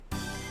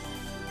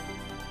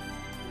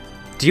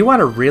Do you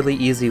want a really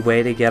easy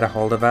way to get a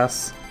hold of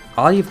us?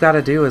 All you've got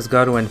to do is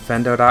go to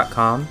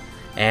infendo.com,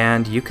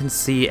 and you can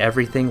see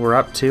everything we're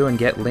up to and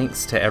get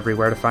links to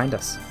everywhere to find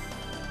us.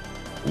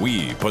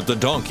 We put the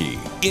donkey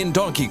in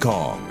Donkey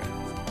Kong.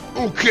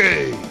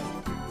 Okay.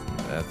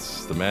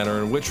 That's the manner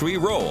in which we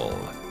roll.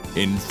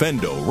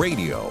 Infendo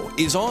Radio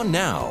is on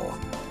now.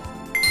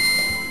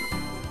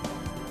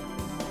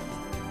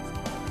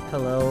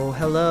 Hello,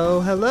 hello,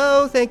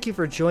 hello. Thank you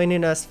for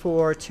joining us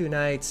for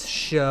tonight's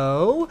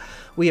show.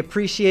 We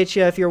appreciate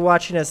you if you're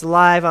watching us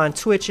live on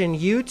Twitch and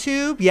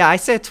YouTube. Yeah, I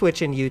said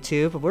Twitch and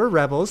YouTube. We're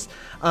rebels.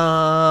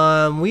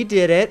 We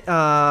did it.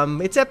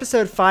 It's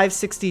episode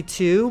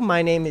 562.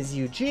 My name is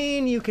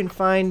Eugene. You can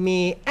find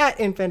me at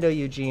Infendo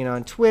Eugene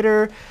on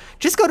Twitter.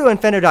 Just go to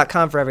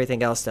infendo.com for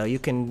everything else, though. You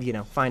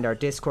can, find our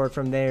Discord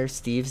from there.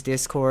 Steve's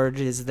Discord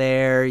is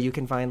there. You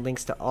can find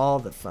links to all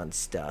the fun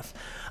stuff.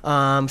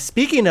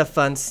 Speaking of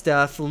fun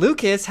stuff,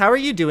 Lucas, how are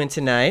you doing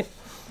tonight?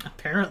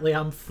 Apparently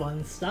I'm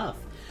fun stuff.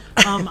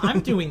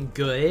 I'm doing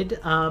good.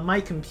 My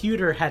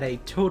computer had a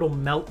total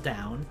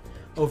meltdown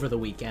over the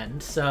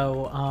weekend,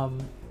 so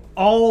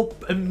all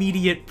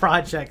immediate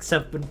projects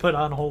have been put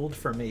on hold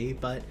for me,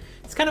 but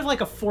it's kind of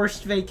like a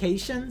forced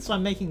vacation, so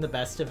I'm making the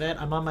best of it.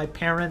 I'm on my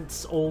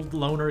parents' old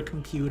loaner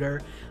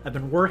computer. I've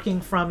been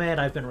working from it.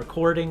 I've been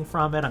recording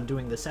from it. I'm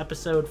doing this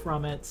episode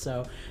from it,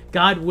 so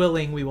God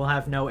willing, we will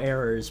have no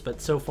errors,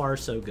 but so far,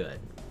 so good.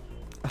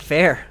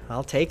 Fair.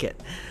 I'll take it.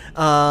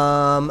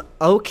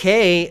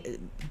 Okay.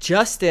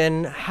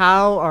 Justin,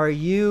 how are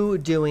you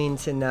doing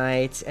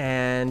tonight?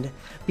 And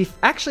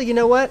actually, you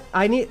know what?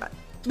 I need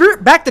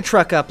back the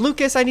truck up.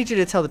 Lucas, I need you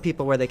to tell the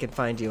people where they can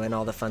find you and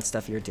all the fun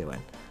stuff you're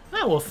doing.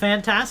 Oh, well,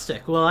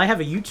 fantastic. Well, I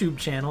have a YouTube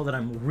channel that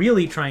I'm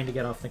really trying to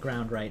get off the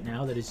ground right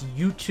now. That is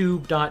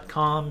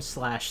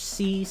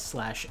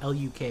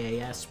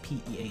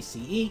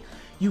youtube.com/c/LUKASPEACE.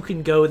 You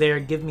can go there,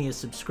 give me a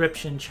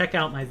subscription, check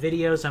out my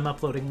videos. I'm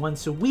uploading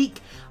once a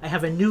week. I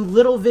have a new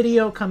little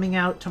video coming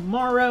out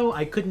tomorrow.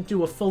 I couldn't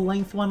do a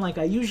full-length one like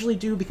I usually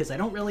do because I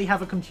don't really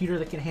have a computer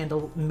that can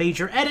handle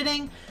major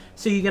editing,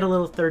 so you get a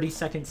little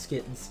 30-second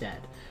skit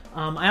instead.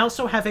 I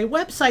also have a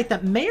website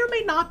that may or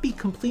may not be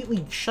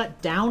completely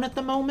shut down at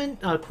the moment,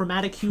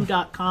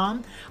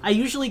 chromatichue.com. I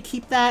usually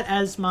keep that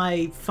as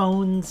my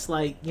phone's,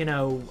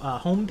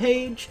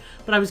 homepage,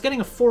 but I was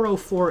getting a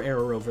 404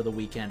 error over the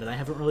weekend, and I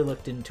haven't really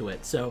looked into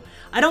it. So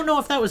I don't know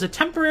if that was a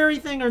temporary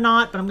thing or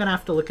not, but I'm going to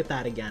have to look at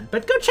that again.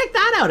 But go check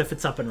that out if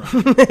it's up and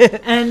running.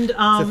 And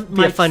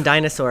be a fun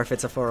dinosaur if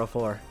it's a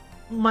 404.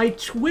 My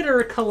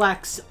Twitter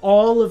collects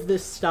all of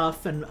this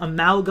stuff and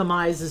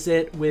amalgamizes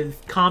it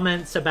with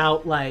comments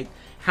about,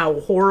 how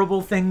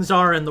horrible things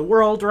are in the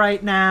world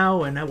right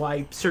now and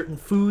why certain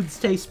foods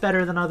taste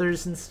better than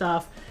others and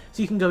stuff.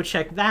 So you can go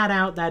check that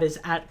out. That is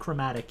at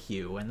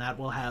Chromatichue, and that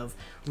will have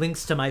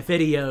links to my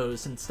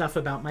videos and stuff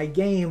about my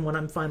game when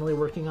I'm finally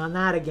working on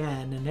that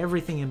again and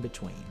everything in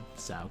between.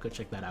 So go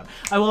check that out.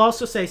 I will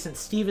also say, since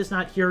Steve is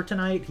not here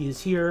tonight, he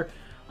is here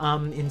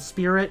in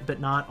spirit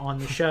but not on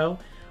the show.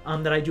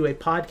 That I do a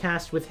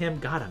podcast with him.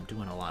 God, I'm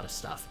doing a lot of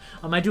stuff.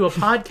 I do a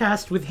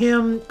podcast with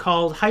him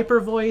called Hyper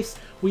Voice.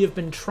 We have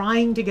been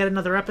trying to get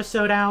another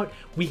episode out.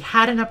 We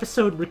had an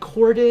episode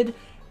recorded,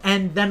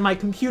 and then my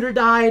computer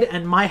died,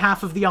 and my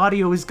half of the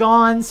audio is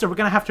gone, so we're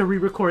going to have to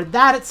re-record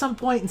that at some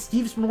point, and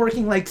Steve's been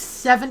working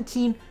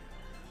 17...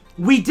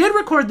 We did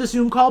record the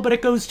Zoom call, but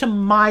it goes to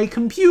my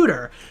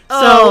computer. So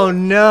oh,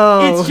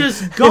 no. It's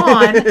just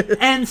gone.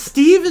 And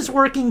Steve is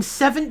working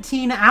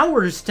 17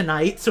 hours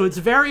tonight, so it's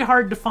very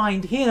hard to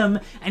find him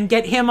and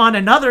get him on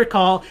another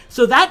call.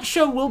 So that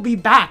show will be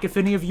back if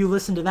any of you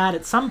listen to that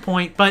at some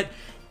point, but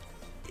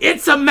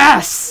it's a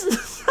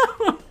mess.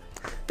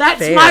 That's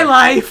Fair. My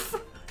life.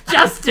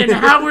 Justin,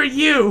 how are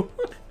you?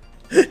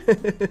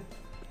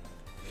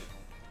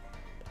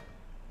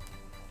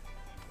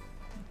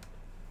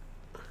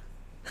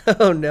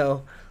 Oh,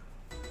 no.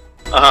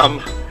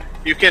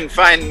 You can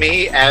find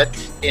me at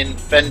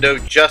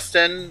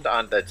InfendoJustin.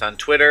 That's on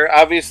Twitter,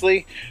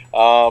 obviously.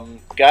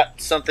 Got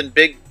something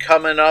big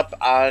coming up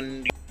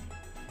on...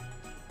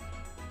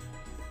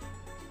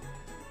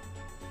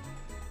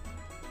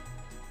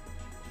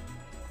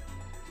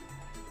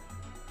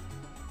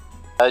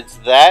 Besides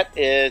that,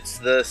 it's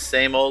the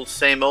same old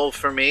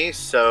for me.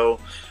 So,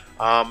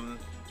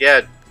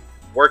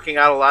 working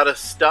out a lot of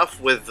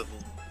stuff with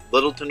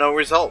little to no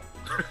result.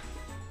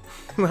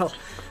 Well,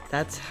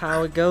 that's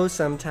how it goes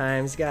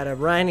sometimes. Gotta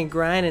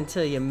grind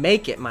until you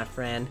make it, my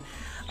friend.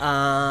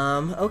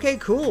 Okay,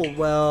 cool.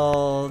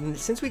 Well,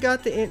 since we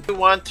got If you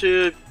want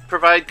to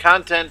provide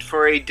content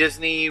for a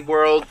Disney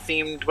World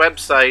themed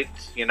website,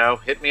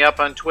 hit me up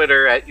on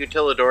Twitter at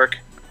Utilidork.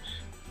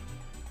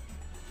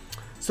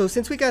 So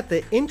since we got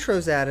the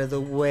intros out of the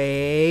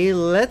way,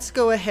 let's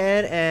go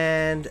ahead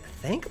and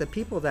thank the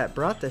people that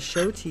brought the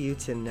show to you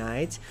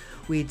tonight.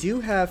 We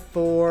do have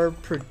 4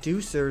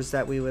 producers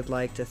that we would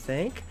like to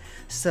thank.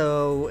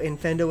 So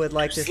Infendo would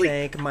like to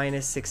thank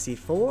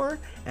Minus64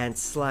 and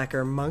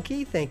Slacker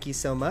Monkey. Thank you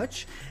so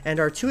much. And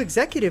our 2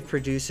 executive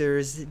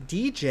producers,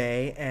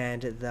 DJ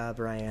and the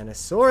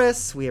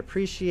Brianosaurus. We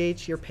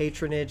appreciate your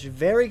patronage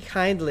very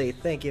kindly.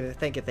 Thank you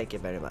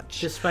very much.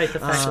 Despite the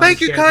fact that Thank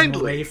we're you getting kindly.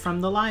 away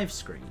from the live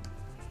screen.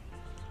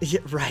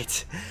 Yeah,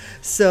 right.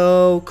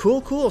 So,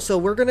 cool. So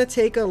we're going to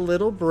take a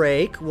little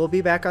break. We'll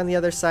be back on the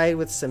other side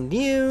with some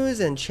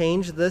news and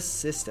change the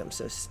system.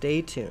 So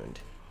stay tuned.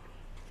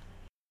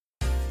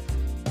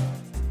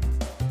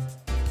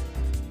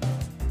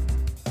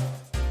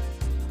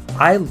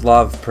 I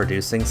love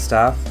producing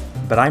stuff,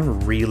 but I'm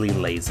really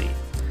lazy.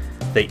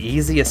 The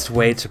easiest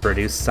way to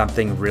produce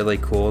something really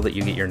cool that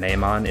you get your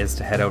name on is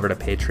to head over to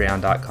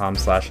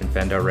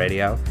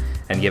patreon.com/InfendoRadio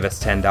and give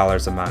us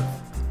 $10 a month.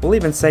 We'll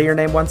even say your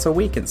name once a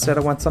week instead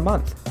of once a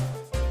month.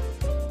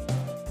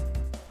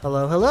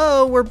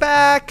 Hello, we're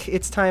back.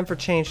 It's time for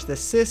Change the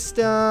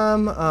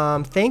System.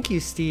 Thank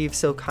you, Steve,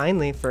 so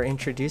kindly for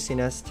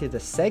introducing us to the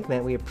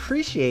segment. We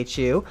appreciate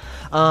you.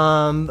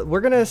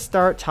 We're going to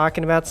start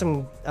talking about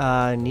some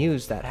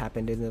news that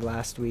happened in the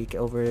last week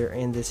over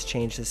in this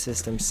Change the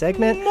System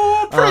segment.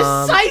 More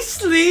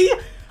precisely,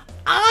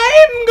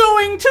 I'm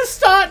going to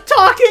start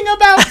talking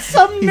about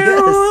some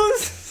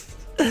news.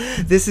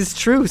 This is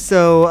true.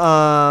 So,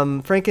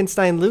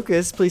 Frankenstein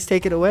Lucas, please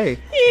take it away.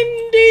 Indeed.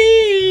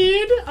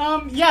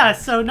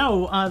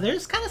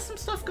 There's kind of some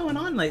stuff going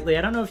on lately.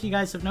 I don't know if you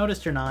guys have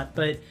noticed or not,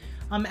 but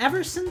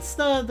ever since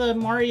the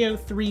Mario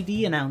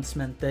 3D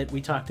announcement that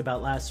we talked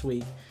about last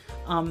week,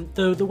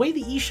 the way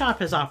the eShop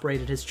has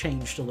operated has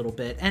changed a little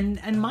bit, and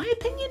in my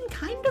opinion,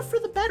 kind of for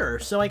the better.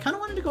 So I kind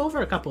of wanted to go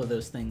over a couple of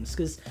those things,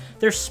 because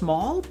they're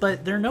small,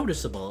 but they're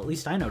noticeable. At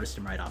least I noticed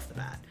them right off the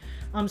bat.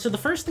 So the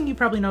first thing you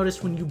probably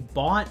noticed when you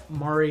bought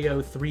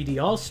Mario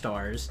 3D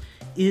All-Stars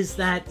is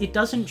that it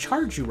doesn't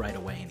charge you right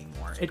away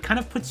anymore. It kind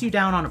of puts you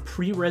down on a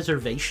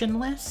pre-reservation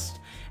list,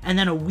 and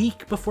then a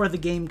week before the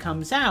game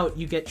comes out,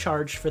 you get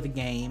charged for the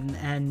game,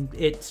 and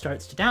it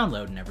starts to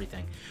download and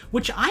everything.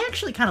 Which I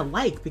actually kind of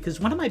like, because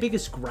one of my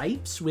biggest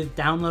gripes with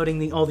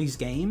downloading all these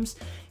games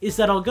is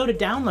that I'll go to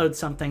download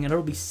something, and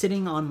it'll be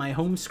sitting on my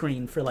home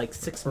screen for like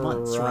 6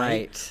 months,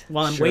 right?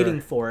 While I'm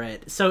waiting for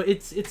it. So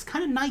it's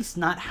kind of nice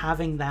not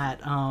having that,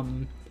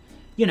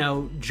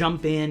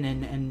 jump in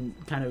and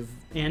kind of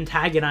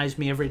antagonize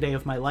me every day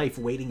of my life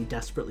waiting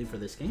desperately for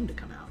this game to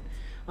come out.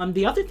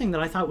 The other thing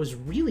that I thought was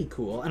really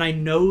cool, and I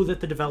know that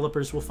the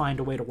developers will find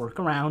a way to work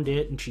around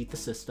it and cheat the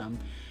system,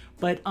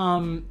 but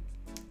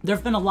there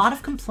have been a lot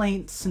of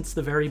complaints since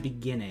the very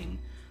beginning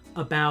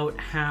about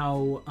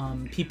how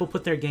people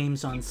put their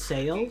games on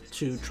sale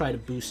to try to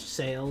boost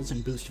sales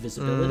and boost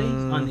visibility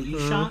on the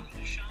eShop.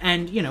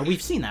 And,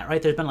 we've seen that, right?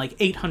 There's been like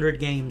 800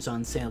 games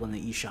on sale in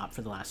the eShop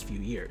for the last few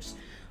years.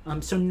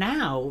 So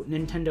now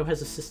Nintendo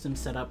has a system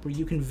set up where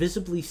you can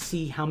visibly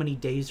see how many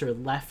days are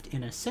left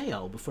in a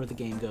sale before the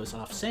game goes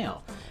off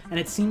sale. And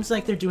it seems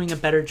like they're doing a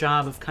better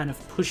job of kind of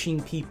pushing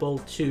people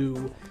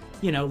to,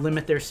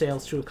 limit their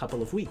sales to a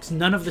couple of weeks.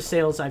 None of the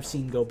sales I've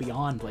seen go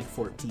beyond like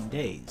 14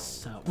 days.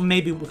 So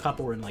maybe a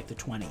couple were in like the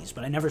 20s,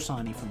 but I never saw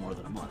any for more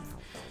than a month.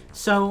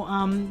 So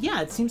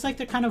it seems like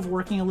they're kind of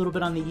working a little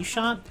bit on the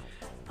eShop.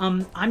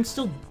 I'm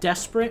still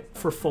desperate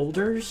for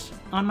folders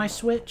on my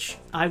Switch.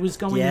 I was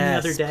going in the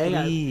other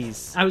day.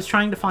 I was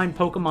trying to find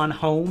Pokemon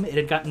Home. It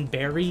had gotten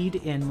buried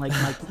in like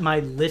my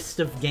list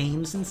of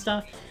games and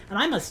stuff. And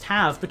I must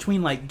have,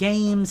 between like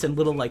games and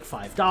little like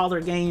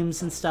 $5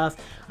 games and stuff,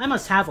 I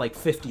must have like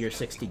 50 or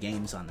 60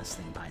 games on this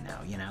thing by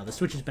now. The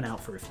Switch has been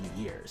out for a few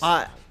years.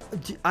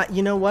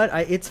 You know what?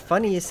 It's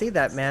funny you say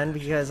that, man,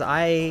 because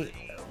I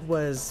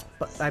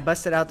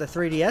busted out the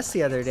 3DS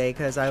the other day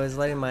because I was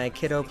letting my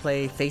kiddo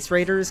play Face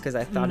Raiders because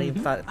I thought he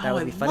thought that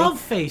would be funny. I love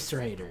Face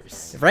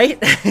Raiders. Right?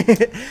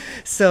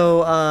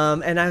 So,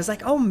 and I was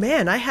like, oh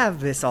man, I have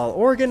this all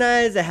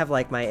organized. I have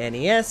like my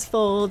NES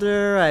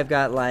folder. I've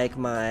got like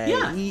my,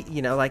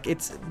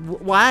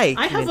 why?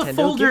 I have Nintendo a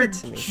folder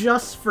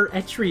just for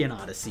Etrian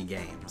Odyssey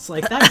games.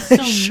 Like, that's so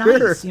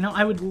nice.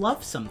 I would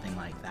love something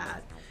like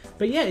that.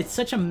 But yeah, it's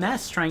such a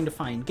mess trying to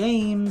find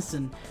games,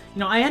 and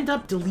I end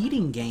up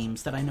deleting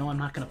games that I know I'm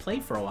not going to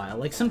play for a while.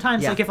 Like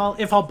sometimes, like if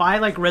I'll buy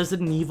like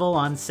Resident Evil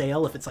on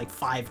sale, if it's like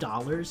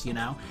 $5,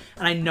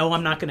 and I know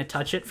I'm not going to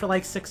touch it for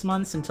like 6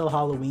 months until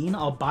Halloween,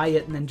 I'll buy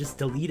it and then just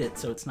delete it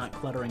so it's not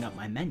cluttering up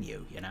my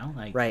menu.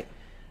 Right.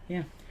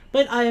 Yeah.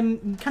 But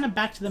I'm kind of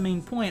back to the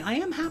main point. I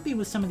am happy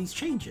with some of these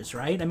changes,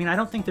 right? I mean, I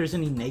don't think there's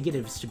any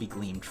negatives to be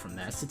gleaned from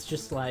this. It's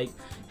just like,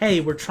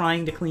 hey, we're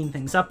trying to clean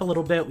things up a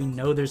little bit. We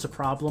know there's a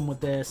problem with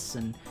this,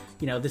 and,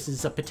 this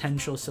is a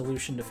potential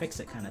solution to fix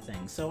it kind of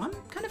thing. So I'm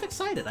kind of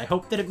excited. I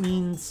hope that it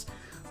means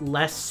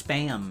less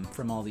spam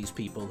from all these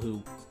people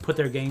who put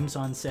their games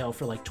on sale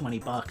for like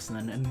 $20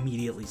 and then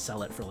immediately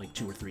sell it for like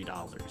 $2 or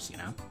 $3,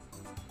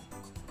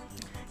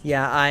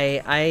 Yeah,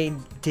 I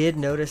did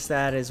notice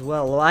that as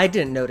well. Well, I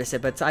didn't notice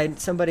it, but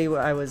somebody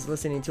I was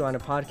listening to on a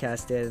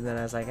podcast did, and then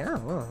I was like,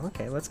 oh, well,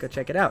 okay, let's go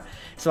check it out.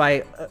 So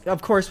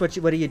of course, what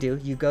do?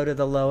 You go to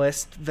the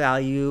lowest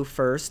value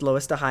first,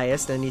 lowest to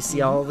highest, and you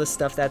see all the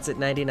stuff that's at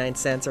 99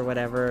 cents or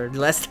whatever,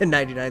 less than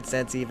 99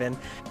 cents even.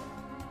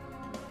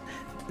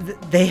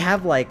 They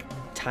have like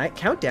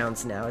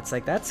countdowns now. It's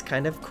like, that's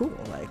kind of cool.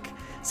 Like,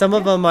 some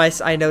of them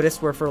I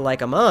noticed were for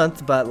like a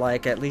month, but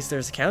like at least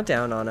there's a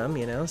countdown on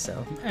them,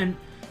 so. And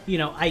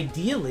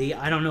ideally,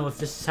 I don't know if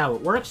this is how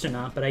it works or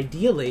not, but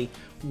ideally,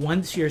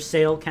 once your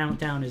sale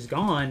countdown is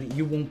gone,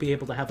 you won't be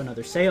able to have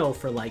another sale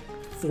for like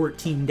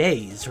 14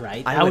 days,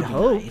 right? I would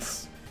hope.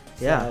 Nice.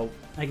 Yeah. So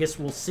I guess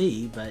we'll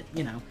see, but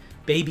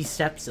baby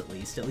steps at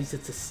least. At least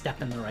it's a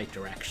step in the right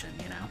direction,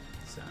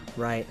 So.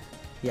 Right.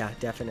 Yeah,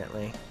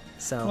 definitely.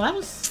 So.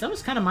 Well, that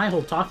was kind of my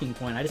whole talking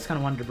point. I just kind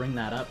of wanted to bring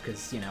that up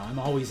because I'm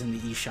always in the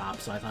eShop,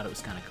 so I thought it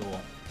was kind of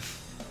cool.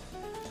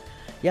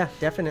 Yeah,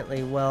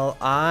 definitely. Well,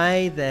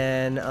 I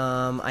then,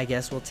 I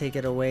guess we'll take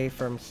it away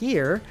from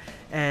here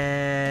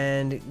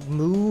and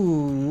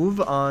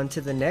move on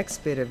to the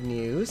next bit of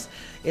news.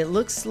 It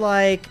looks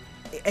like,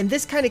 and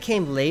this kind of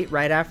came late,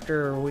 right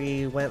after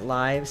we went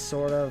live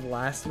sort of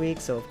last week,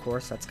 so of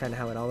course that's kind of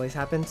how it always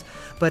happens.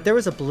 But there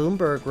was a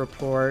Bloomberg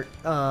report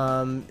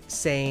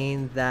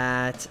saying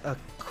that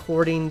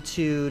according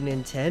to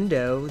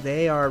Nintendo,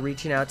 they are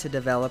reaching out to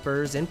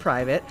developers in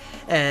private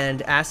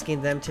and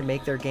asking them to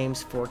make their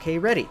games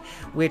 4K ready,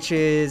 which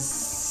is,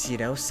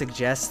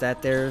 suggests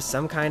that there's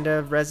some kind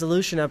of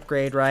resolution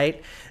upgrade,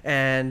 right?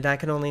 And that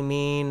can only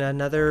mean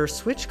another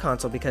Switch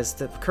console,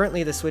 because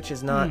currently the Switch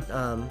is not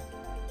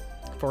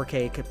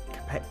 4K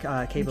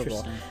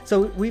capable.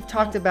 So we've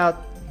talked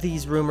about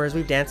these rumors.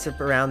 We've danced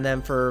around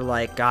them for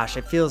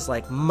it feels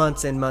like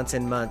months and months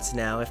and months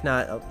now, if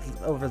not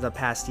over the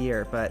past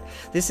year. But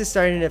this is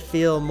starting to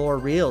feel more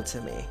real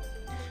to me.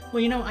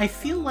 Well, I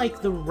feel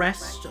like the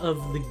rest of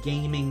the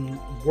gaming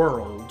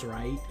world,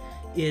 right,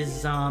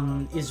 is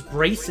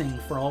bracing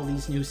for all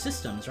these new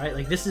systems, right?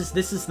 Like this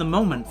is the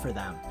moment for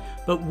them.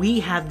 But we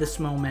had this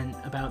moment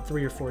about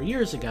 3 or 4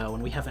 years ago,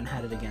 and we haven't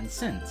had it again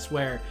since,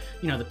 where,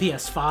 the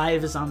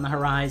PS5 is on the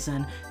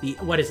horizon, the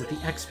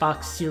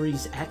Xbox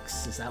Series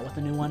X, is that what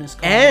the new one is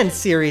called? And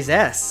Series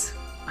S.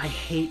 I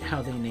hate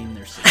how they name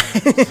their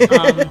series.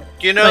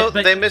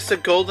 They missed a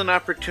golden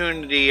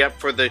opportunity up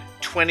for the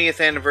 20th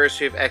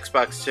anniversary of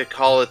Xbox to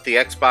call it the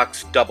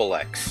Xbox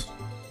XX.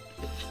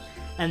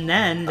 And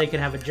then they could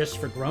have a just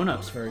for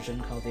grown-ups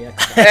version called the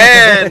Xbox.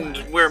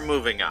 And we're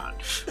moving on.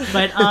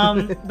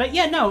 But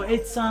yeah, no,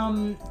 it's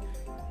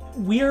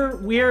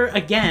we're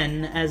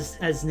again as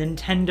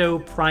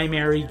Nintendo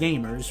primary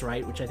gamers,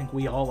 right? Which I think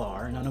we all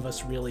are. None of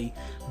us really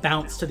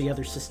bounce to the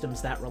other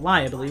systems that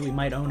reliably. We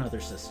might own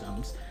other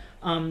systems.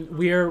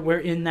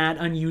 We're in that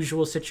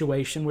unusual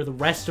situation where the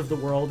rest of the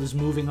world is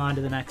moving on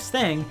to the next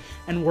thing,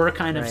 and we're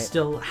kind of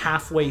still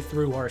halfway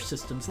through our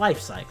system's life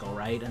cycle,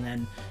 right? And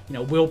then,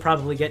 we'll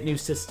probably get new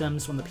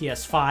systems when the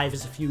PS5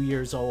 is a few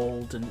years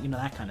old, and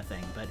that kind of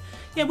thing. But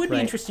yeah, it would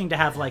be interesting to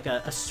have like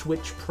a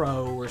Switch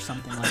Pro or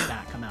something like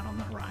that come out on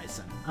the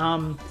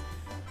horizon.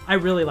 I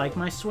really like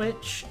my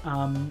Switch.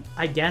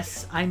 I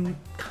guess I'm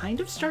kind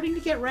of starting to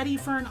get ready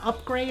for an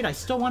upgrade. I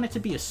still want it to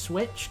be a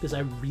Switch because I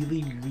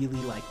really, really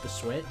like the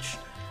Switch.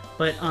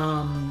 But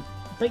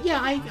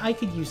yeah, I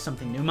could use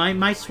something new.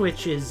 My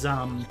Switch is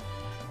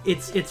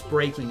it's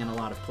breaking in a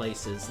lot of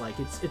places. Like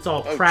it's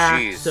all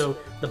cracked, so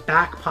the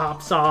back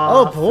pops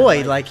off. Oh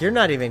boy, you're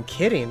not even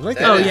kidding. Look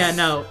at Oh this. yeah,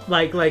 no.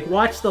 Like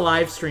watch the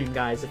live stream,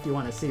 guys, if you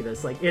want to see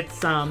this. Like it's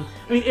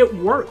it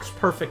works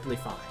perfectly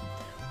fine.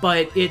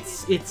 But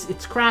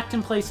it's cracked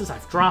in places.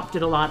 I've dropped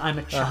it a lot. I'm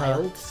a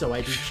child, so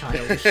I do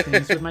childish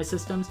things with my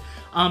systems.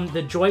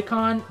 The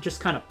Joy-Con just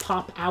kind of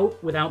pop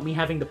out without me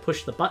having to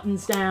push the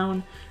buttons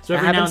down. So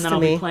every now and then I'll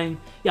be playing.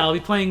 Yeah, I'll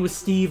be playing with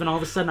Steve, and all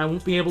of a sudden I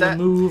won't be able to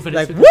move, and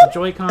it's because the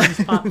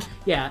Joy-Cons pop.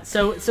 Yeah,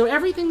 so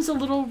everything's a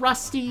little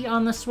rusty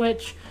on the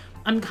Switch.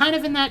 I'm kind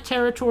of in that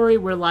territory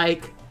where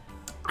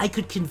I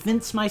could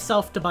convince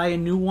myself to buy a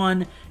new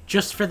one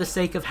just for the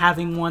sake of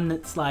having one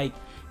that's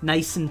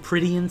nice and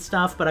pretty and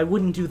stuff, but I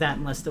wouldn't do that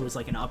unless there was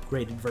an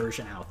upgraded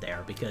version out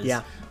there, because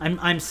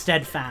I'm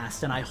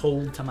steadfast and I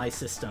hold to my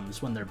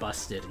systems when they're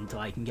busted until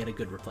I can get a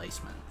good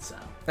replacement. So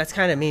that's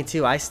kind of me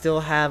too. I still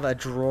have a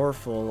drawer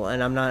full,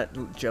 and I'm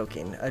not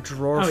joking, a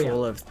drawer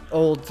full of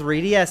old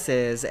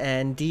 3DSs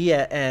and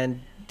DSs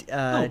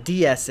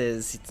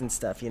and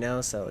stuff,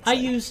 so it's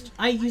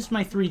I used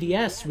my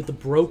 3DS with the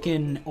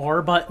broken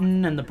R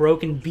button and the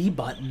broken B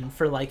button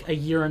for a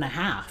year and a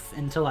half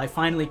until I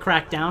finally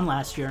cracked down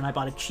last year and I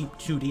bought a cheap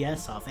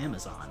 2DS off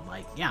Amazon.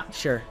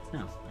 Sure.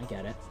 No, I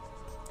get it.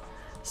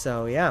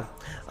 So yeah,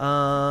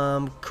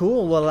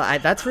 cool. Well,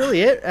 that's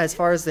really it as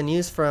far as the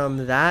news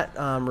from that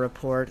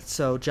report.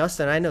 So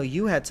Justin, I know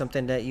you had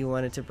something that you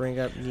wanted to bring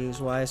up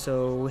news-wise,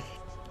 so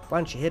why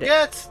don't you hit it?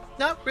 Yeah, it's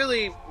not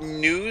really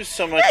news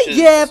so much as...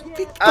 Yeah,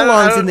 it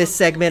belongs in this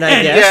segment,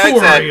 I guess. Yeah,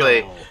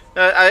 exactly.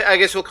 I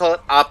guess we'll call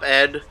it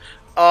op-ed.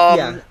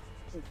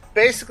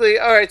 basically,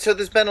 all right, so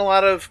there's been a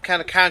lot of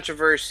kind of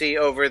controversy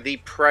over the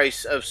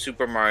price of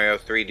Super Mario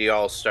 3D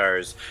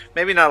All-Stars.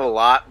 Maybe not a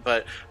lot,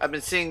 but I've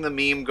been seeing the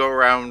meme go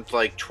around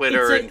like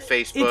Twitter and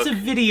Facebook. It's a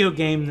video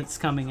game that's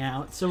coming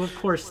out, so of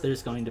course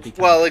there's going to be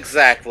Well,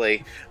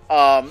 exactly.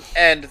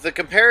 And the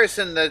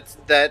comparison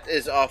that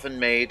is often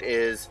made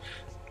is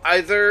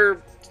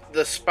either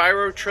the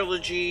Spyro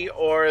trilogy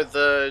or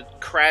the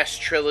Crash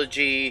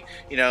trilogy.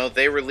 You know,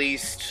 they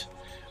released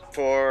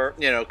for,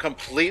 you know,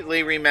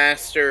 completely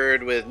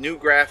remastered with new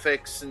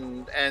graphics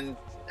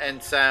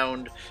and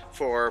sound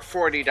for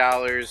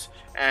 $40,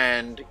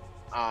 and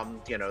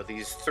you know,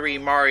 these 3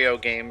 Mario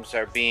games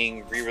are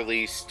being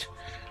re-released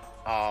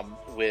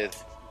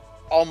with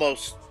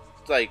almost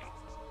like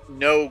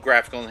no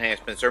graphical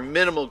enhancements or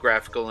minimal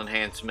graphical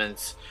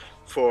enhancements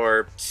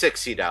for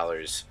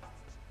 $60.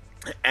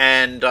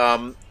 And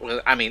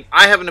I mean,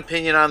 I have an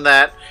opinion on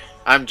that.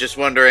 I'm just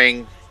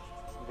wondering,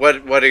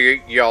 what are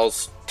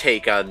y'all's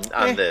take on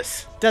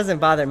this? Doesn't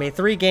bother me.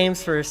 3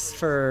 games for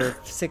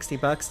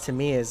 $60 to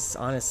me is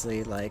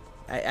honestly like,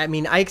 I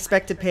mean, I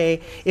expect to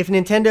pay. If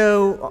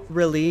Nintendo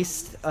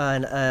released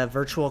a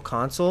virtual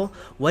console,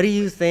 what do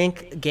you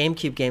think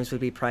GameCube games would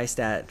be priced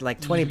at?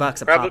 Like $20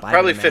 a pop.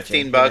 Probably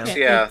 $15. You know?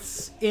 Yeah,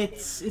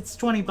 it's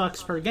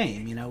 $20 per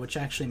game, you know, which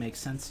actually makes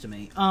sense to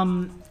me.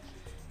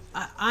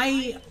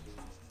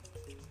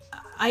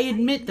 I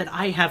admit that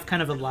I have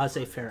kind of a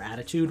laissez-faire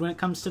attitude when it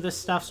comes to this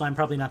stuff, so I'm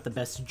probably not the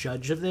best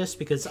judge of this,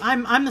 because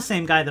I'm the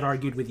same guy that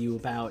argued with you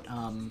about,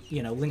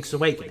 you know, Link's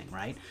Awakening,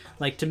 right?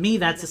 Like, to me,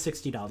 that's a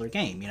 $60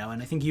 game, you know,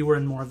 and I think you were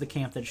in more of the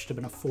camp that it should have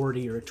been a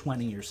 40 or a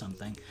 20 or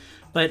something.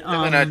 But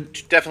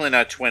definitely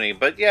not 20,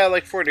 but yeah,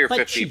 like 40 or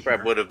 50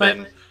 cheaper, would have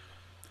been.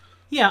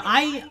 Yeah,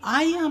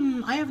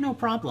 I have no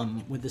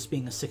problem with this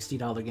being a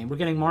 $60 game. We're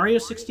getting Mario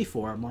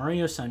 64,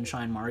 Mario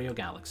Sunshine, Mario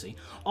Galaxy.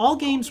 All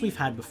games we've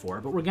had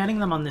before, but we're getting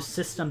them on this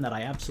system that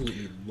I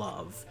absolutely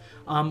love.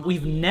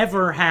 We've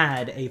never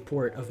had a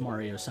port of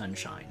Mario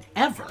Sunshine,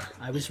 ever.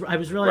 I was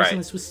realizing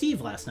this with Steve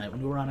last night when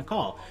we were on a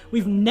call.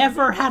 We've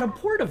never had a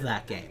port of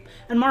that game.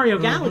 And Mario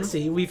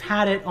Galaxy, we've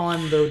had it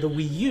on the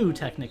Wii U,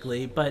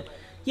 technically, but,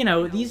 you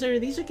know, these are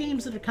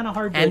games that are kind of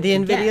hard to get.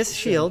 And the NVIDIA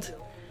Shield.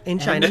 In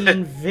China. And the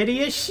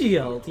NVIDIA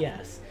Shield,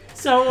 yes.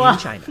 So in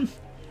China.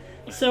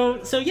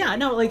 So yeah,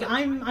 no, like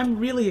I'm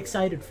really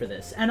excited for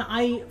this, and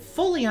I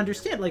fully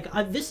understand. Like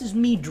this is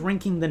me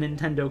drinking the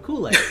Nintendo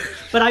Kool-Aid,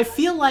 but I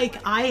feel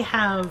like I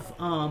have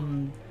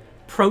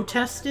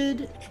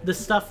protested the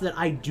stuff that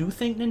I do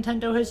think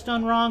Nintendo has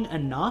done wrong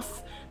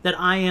enough that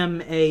I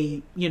am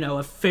a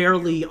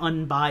fairly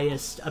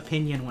unbiased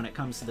opinion when it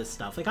comes to this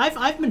stuff. Like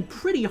I've been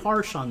pretty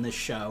harsh on this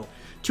show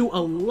to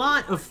a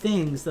lot of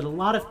things that a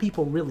lot of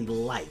people really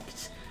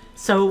liked.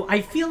 So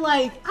I feel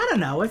like,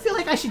 I feel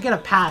like I should get a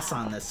pass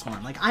on this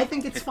one. Like, I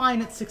think it's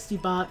fine at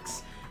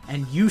 $60,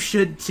 and you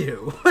should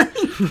too.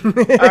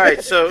 All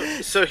right, so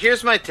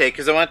here's my take,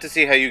 because I want to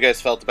see how you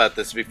guys felt about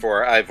this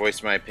before I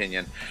voiced my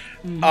opinion.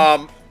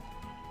 Mm-hmm.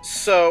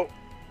 So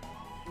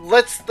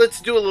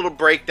let's do a little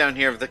breakdown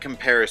here of the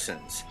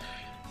comparisons.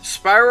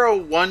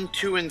 Spyro 1,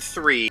 2, and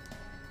 3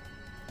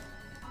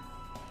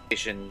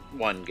 PlayStation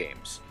 1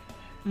 games.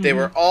 They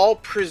were all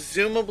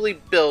presumably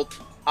built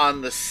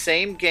on the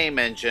same game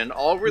engine,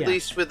 all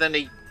released within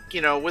a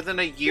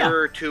year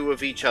or two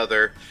of each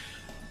other.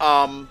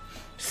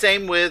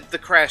 Same with the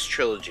Crash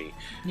trilogy.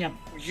 Yeah.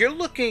 You're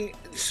looking,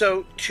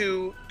 so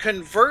to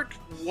convert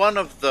one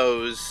of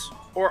those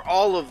or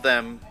all of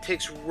them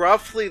takes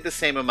roughly the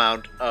same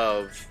amount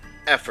of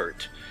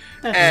effort.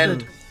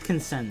 That's the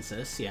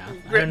consensus, yeah.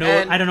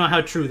 I don't know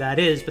how true that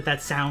is, but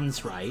that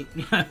sounds right.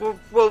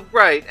 well,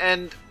 right,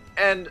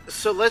 and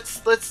so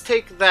let's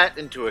take that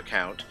into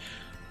account.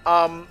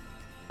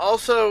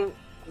 Also,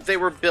 they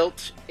were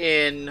rebuilt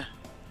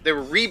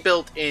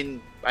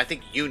in, I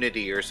think,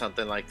 Unity or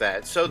something like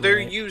that. So they're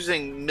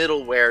using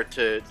middleware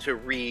to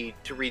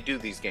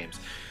redo these games.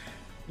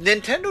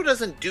 Nintendo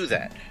doesn't do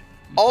that.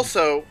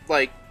 Also,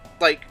 like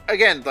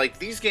again, like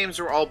these games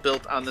were all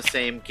built on the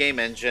same game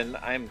engine.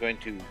 I'm going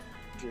to,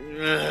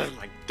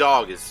 my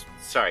dog is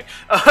sorry.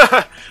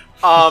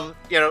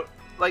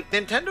 Like,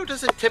 Nintendo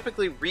doesn't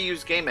typically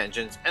reuse game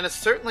engines, and it's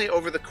certainly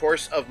over the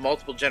course of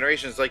multiple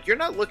generations. Like, you're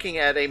not looking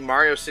at a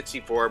Mario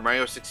 64,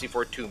 Mario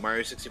 64 2,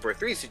 Mario 64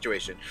 3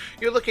 situation.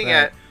 You're looking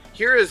at,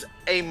 here is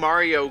a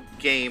Mario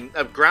game,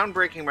 a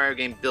groundbreaking Mario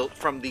game built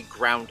from the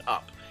ground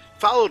up,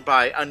 followed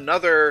by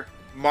another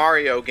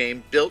Mario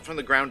game built from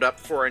the ground up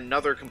for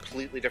another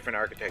completely different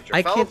architecture.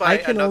 I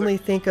can only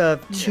think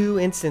of 2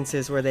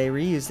 instances where they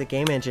reused the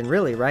game engine,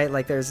 really, right?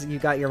 Like you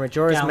got your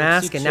Majora's Galaxy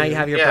Mask, and now you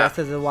have your Breath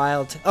of the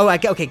Wild.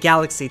 Okay,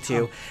 Galaxy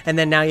 2, and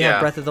then now you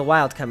have Breath of the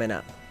Wild coming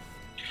up.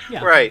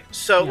 Yeah. Right.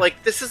 So,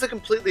 like, this is a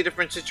completely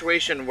different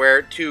situation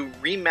where to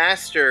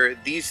remaster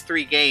these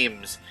 3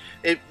 games,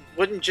 it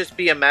wouldn't just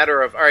be a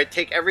matter of, all right,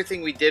 take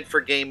everything we did for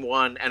Game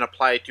 1 and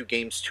apply it to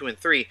Games 2 and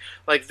 3.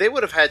 Like, they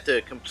would have had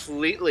to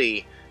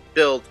completely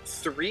build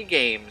 3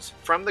 games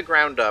from the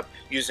ground up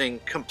using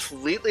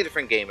completely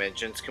different game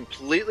engines,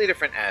 completely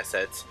different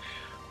assets.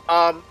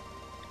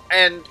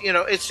 And, you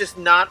know, it's just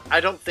not, I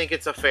don't think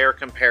it's a fair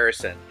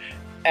comparison.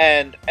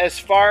 And as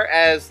far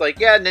as, like,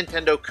 yeah,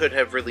 Nintendo could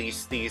have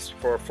released these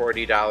for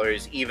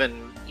 $40,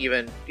 even,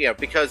 you know,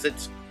 because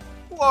it's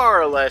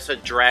more or less a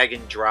drag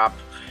and drop,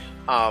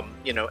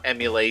 you know,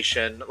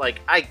 emulation.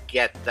 Like, I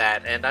get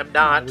that, and I'm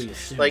not,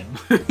 like,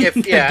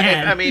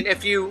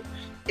 if you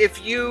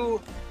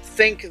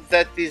think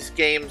that these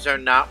games are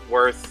not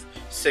worth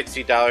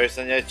 $60,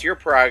 then it's your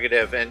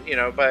prerogative, and, you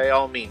know, by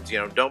all means, you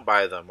know, don't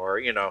buy them. Or,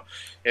 you know,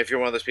 if you're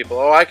one of those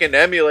people, I can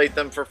emulate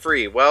them for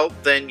free, well,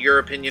 then your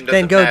opinion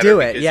doesn't matter. Then go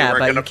do it. Yeah,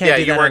 but you can't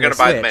do that on your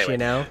Switch, anyway. You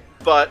know.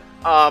 But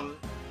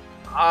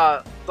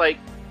like,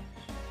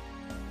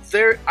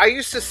 I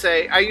used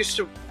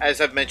to,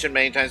 as I've mentioned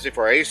many times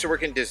before, I used to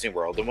work in Disney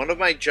World, and one of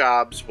my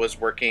jobs was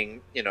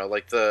working, you know,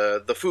 like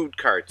the food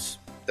carts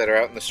that are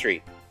out in the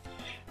street,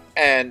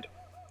 and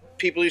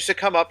people used to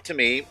come up to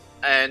me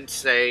and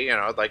say, you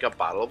know, like, a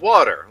bottle of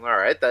water. All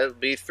right, that would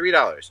be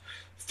 $3.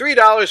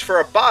 $3 for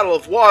a bottle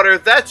of water?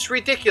 That's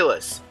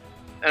ridiculous.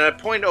 And I'd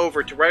point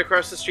over to right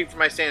across the street from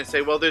my stand and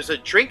say, well, there's a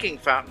drinking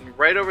fountain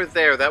right over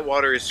there. That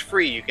water is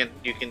free. You can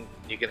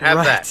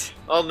have that.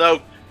 Oh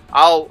no,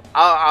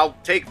 I'll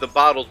take the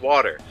bottled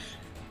water.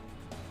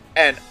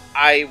 And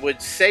I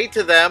would say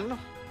to them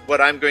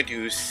what I'm going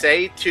to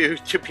say to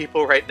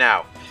people right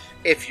now.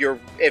 If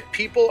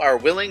people are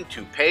willing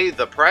to pay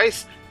the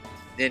price,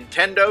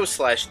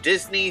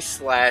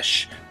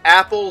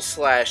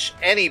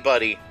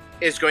 Nintendo/Disney/Apple/anybody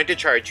is going to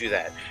charge you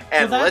that.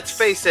 And let's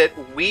face it,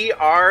 we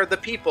are the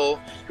people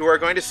who are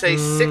going to say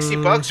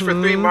 $60 for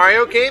 3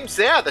 Mario games?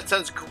 Yeah, that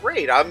sounds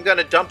great. I'm going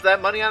to dump that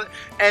money on it.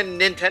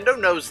 And Nintendo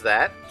knows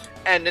that.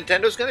 And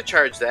Nintendo's going to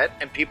charge that.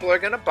 And people are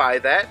going to buy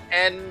that.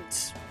 And,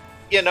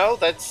 you know,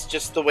 that's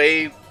just the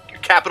way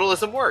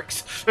capitalism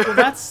works. Well,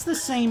 that's the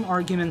same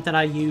argument that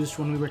I used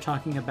when we were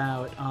talking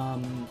about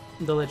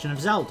The Legend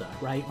of Zelda,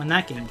 right? When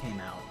that game came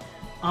out.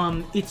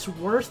 It's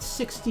worth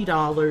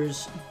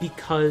 $60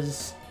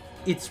 because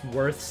it's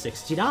worth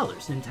 $60.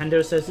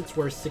 Nintendo says it's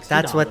worth $60.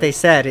 That's what they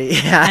said.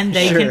 Yeah, and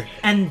they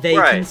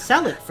can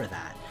sell it for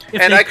that.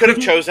 And I could have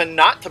chosen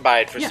not to buy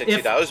it for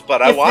 $60,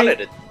 but I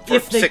wanted it for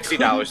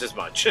 $60 as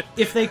much.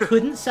 If they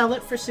couldn't sell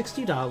it for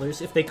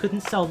 $60, if they couldn't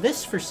sell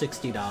this for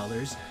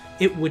 $60,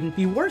 it wouldn't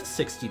be worth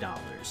 $60.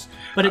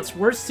 But it's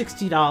worth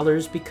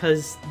 $60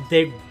 because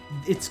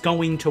it's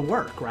going to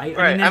work, right?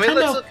 Right.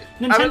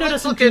 Nintendo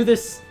doesn't do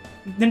this.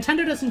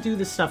 Nintendo doesn't do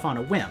this stuff on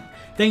a whim.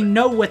 They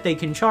know what they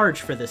can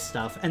charge for this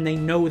stuff, and they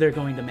know they're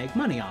going to make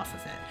money off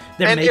of it.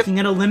 They're making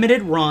it a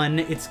limited run.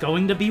 It's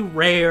going to be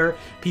rare.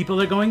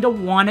 People are going to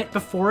want it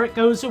before it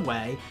goes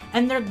away,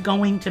 and they're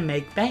going to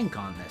make bank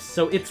on this.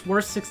 So it's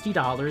worth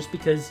 $60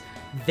 because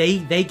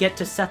they get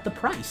to set the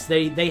price.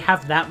 They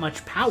have that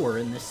much power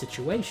in this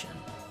situation.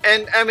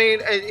 And, I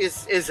mean,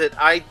 is it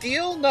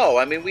ideal? No.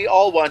 I mean, we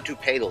all want to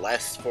pay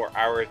less for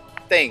our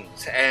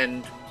things,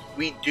 and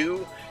we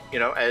do... You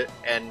know,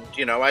 and,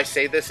 you know, I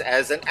say this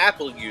as an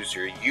Apple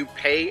user. You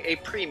pay a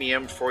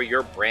premium for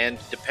your brand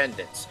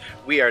dependence.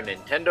 We are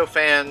Nintendo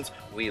fans.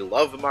 We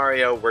love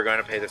Mario. We're going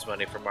to pay this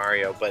money for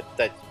Mario. But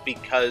that's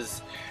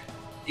because,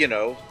 you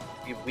know,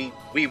 we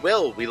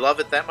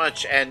love it that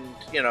much. And,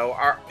 you know,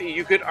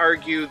 you could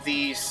argue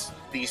these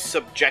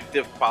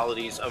subjective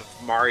qualities of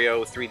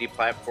Mario 3D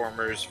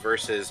platformers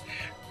versus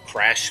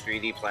Crash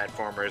 3D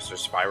platformers or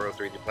Spyro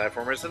 3D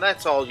platformers. And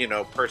that's all, you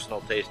know,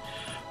 personal taste.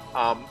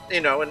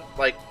 You know, and,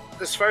 like,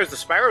 as far as the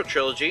Spyro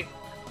trilogy,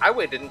 I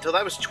waited until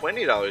that was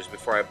 $20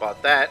 before I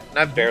bought that, and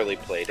I barely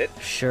played it.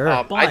 Sure,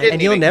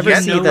 and you'll never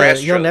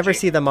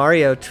see the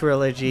Mario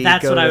trilogy.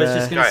 That's what I was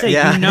just going to say.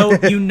 Yeah.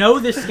 You know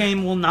this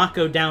game will not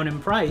go down in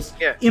price.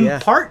 Yeah. In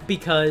part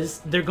because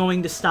they're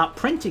going to stop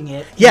printing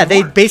it. Yeah,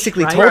 they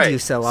basically told you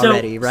so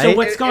already, right? So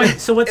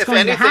what's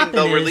going to happen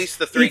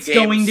is it's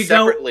going to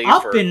go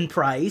up in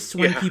price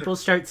when people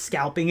start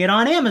scalping it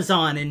on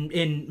Amazon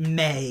in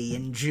May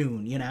and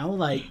June. You know,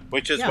 like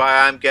which is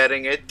why I'm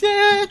getting it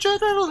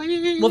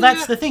digitally. Well,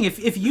 that's the thing.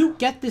 If you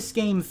get this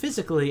game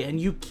physically and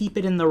you keep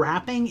it in the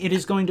wrapping, it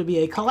is going to be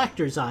a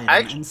collector's item,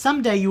 and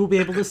someday you will be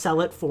able to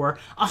sell it for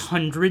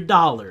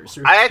 $100 or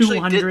 $200. I actually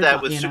did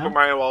that with Super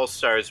Mario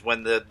All-Stars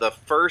when the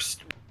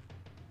first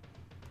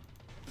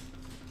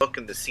book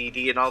and the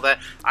CD and all that.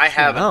 I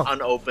have an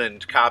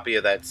unopened copy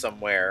of that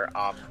somewhere.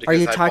 Are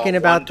you talking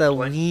about the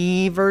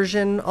Wii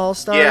version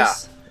All-Stars? Yeah.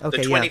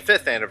 Okay, the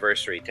 25th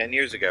anniversary, 10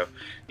 years ago.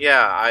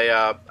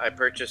 Yeah, I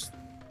purchased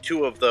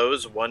 2 of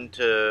those, one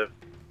to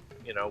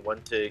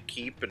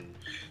keep, and,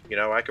 you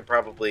know, I could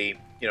probably,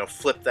 you know,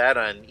 flip that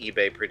on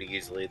eBay pretty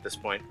easily at this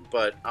point.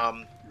 But,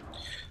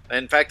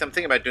 in fact, I'm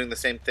thinking about doing the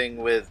same thing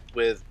with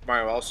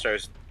Mario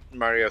All-Stars,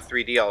 Mario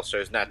 3D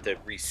All-Stars, not to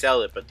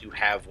resell it, but to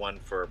have one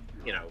for,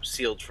 you know,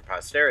 sealed for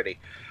posterity.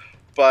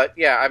 But,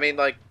 yeah, I mean,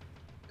 like,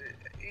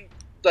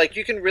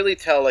 you can really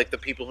tell, like, the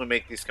people who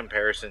make these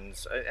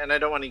comparisons, and I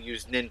don't want to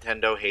use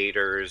Nintendo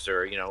haters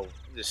or, you know,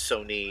 the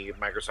Sony,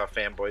 Microsoft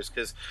fanboys,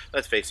 because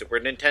let's face it, we're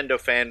Nintendo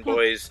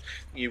fanboys.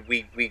 We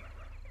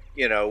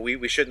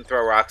shouldn't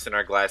throw rocks in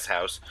our glass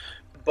house.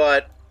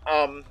 But,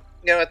 you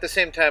know, at the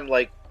same time,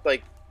 like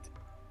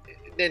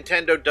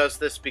Nintendo does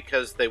this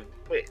because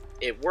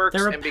it works.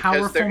 They're a and because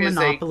powerful there is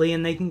monopoly,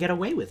 and they can get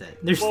away with it.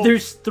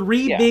 There's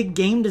three yeah. big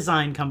game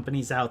design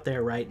companies out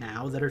there right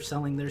now that are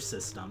selling their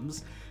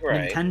systems.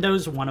 Right.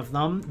 Nintendo's one of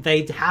them.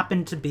 They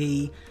happen to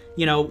be,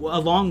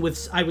 along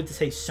with, I would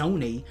say,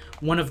 Sony,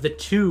 one of the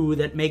two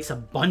that makes a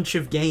bunch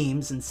of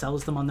games and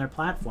sells them on their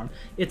platform.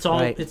 It's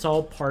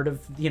all part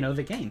of,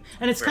 the game.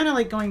 And it's kind of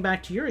like going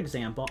back to your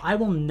example. I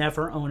will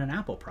never own an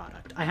Apple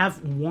product. I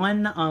have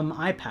one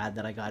iPad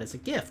that I got as a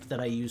gift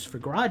that I use for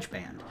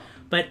GarageBand.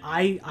 But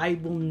I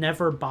will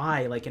never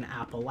buy like an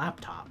Apple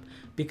laptop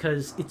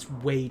because it's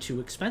way too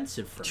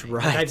expensive for me.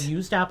 Right. Like, I've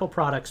used Apple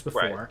products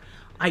before. Right.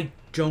 I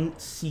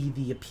don't see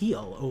the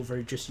appeal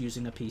over just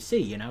using a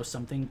PC,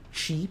 something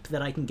cheap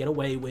that I can get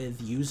away with,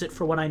 use it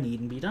for what I need,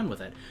 and be done with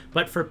it.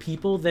 But for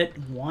people that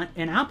want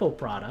an Apple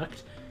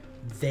product,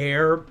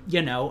 they're,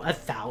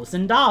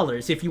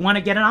 $1,000. If you want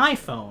to get an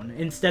iPhone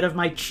instead of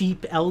my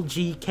cheap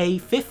LG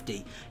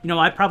K50,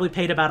 I probably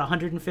paid about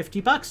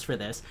 $150 for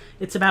this.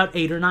 It's about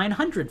 $800 or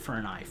 $900 for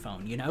an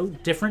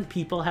iPhone. Different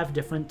people have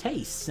different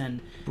tastes,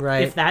 and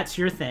if that's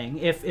your thing,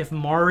 if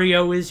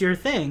Mario is your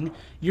thing,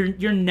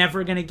 you're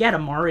never gonna get a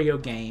Mario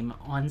game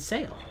on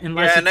sale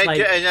unless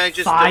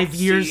it's 5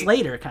 years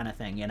later kind of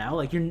thing.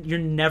 Like you're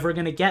never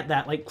gonna get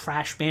that like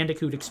Crash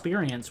Bandicoot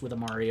experience with a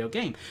Mario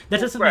game. That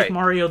doesn't make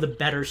Mario the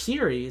better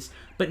series,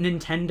 but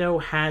Nintendo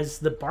has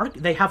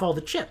they have all the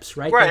chips,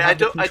 right? Right. I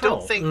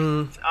don't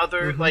think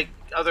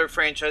other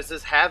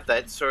franchises have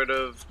that sort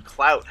of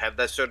clout, have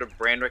that sort of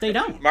brand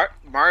recognition. They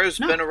don't. Mario's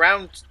been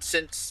around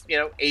since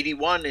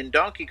 81 in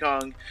Donkey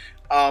Kong.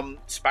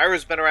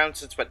 Spyro's been around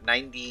since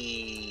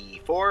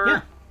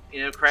 94.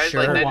 Yeah. Crash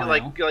Sure.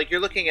 like you're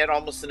looking at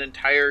almost an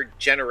entire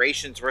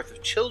generation's worth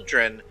of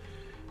children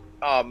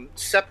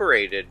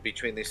separated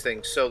between these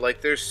things. So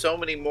like there's so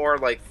many more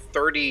like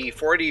 30,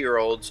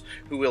 40-year-olds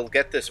who will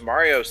get this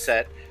Mario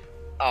set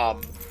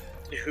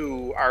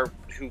who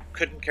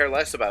couldn't care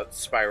less about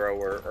Spyro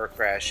or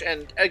Crash.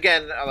 And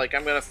again, like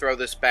I'm going to throw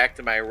this back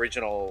to my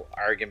original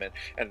argument,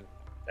 and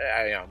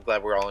I'm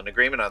glad we're all in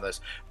agreement on this,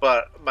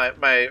 but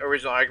my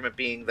original argument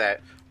being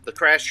that the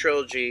Crash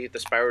trilogy, the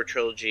Spyro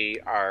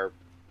trilogy are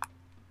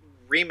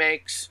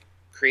remakes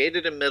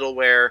created in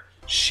middleware,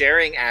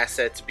 sharing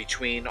assets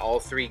between all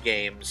three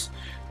games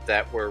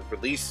that were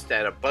released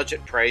at a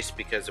budget price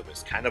because it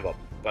was kind of a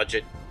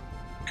budget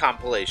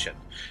compilation.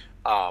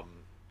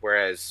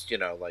 Whereas,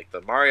 like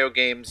the Mario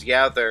games,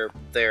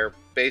 they're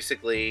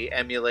basically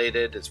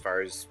emulated as far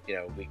as,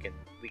 we can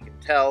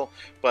tell,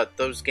 but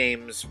those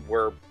games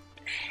were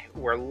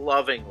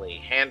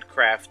lovingly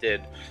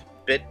handcrafted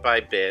bit by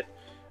bit,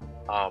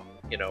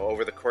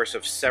 over the course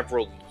of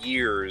several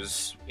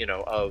years,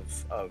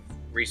 of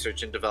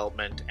research and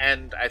development,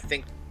 and I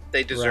think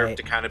they deserve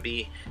to kind of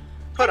be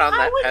put on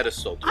that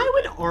pedestal. I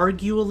would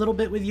argue a little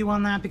bit with you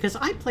on that because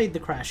I played the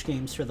Crash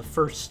games for the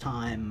first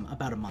time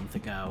about a month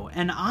ago,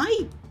 and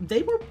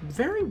they were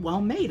very well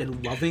made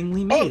and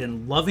lovingly made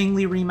and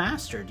lovingly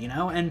remastered,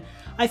 and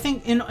I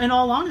think in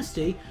all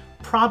honesty,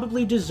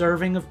 probably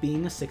deserving of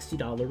being a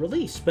 $60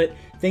 release, but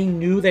they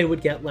knew they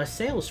would get less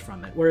sales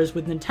from it. Whereas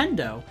with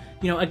Nintendo,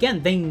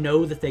 again, they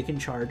know that they can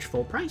charge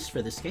full price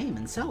for this game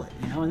and sell it,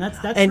 and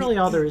that's really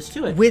all there is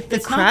to it. With the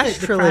it's Crash not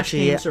that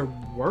trilogy, the Crash games are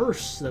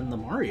worse than the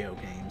Mario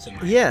games.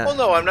 Well,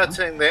 no, I'm not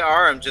saying they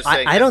are. I'm just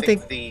saying I don't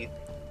think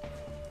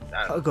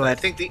go ahead.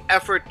 I think the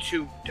effort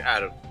to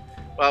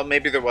well,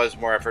 maybe there was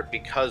more effort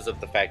because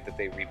of the fact that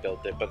they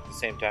rebuilt it, but at the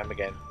same time,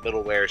 again,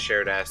 middleware,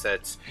 shared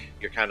assets,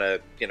 you're kind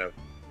of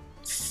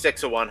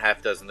 6 of one,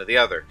 half dozen of the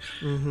other.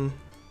 Mm-hmm.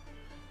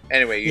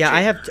 Anyway,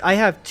 I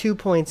have 2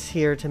 points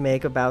here to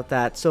make about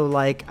that. So,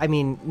 like, I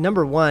mean,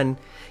 number one,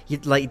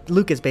 like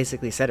Lucas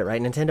basically said it,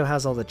 right? Nintendo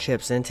has all the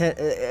chips.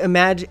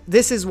 Imagine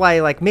this is why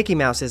like Mickey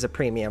Mouse is a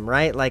premium,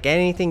 right? Like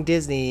anything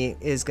Disney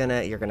is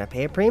you're gonna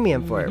pay a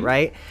premium for it,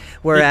 right?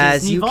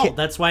 Whereas the Disney Vault,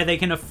 that's why they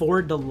can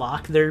afford to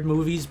lock their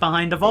movies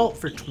behind a vault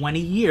for 20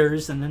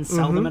 years and then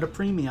sell them at a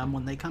premium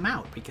when they come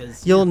out,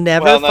 because you'll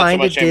never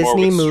find a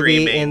Disney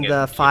movie in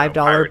the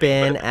 $5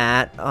 bin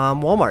at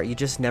Walmart. You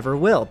just never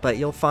will. But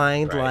you'll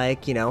find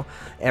like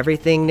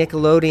everything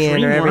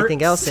Nickelodeon or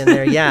everything else in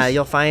there. Yeah,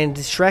 you'll find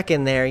Shrek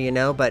in there,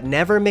 but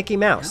never Mickey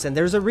Mouse. And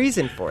there's a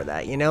reason for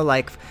that,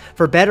 like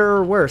for better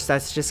or worse,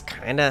 that's just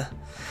kind of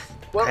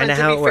and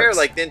to be fair,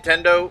 like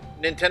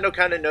Nintendo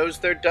kind of knows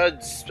their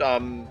duds.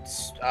 What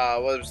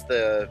was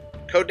the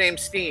Codename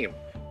Steam?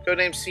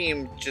 Codename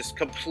Steam just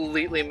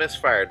completely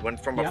misfired.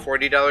 Went from a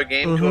 $40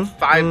 game to a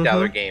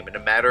 $5 game in a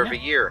matter of a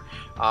year.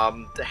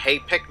 The Hey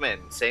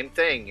Pikmin, same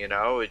thing.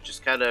 It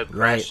just kind of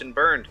crashed and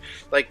burned.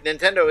 Like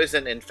Nintendo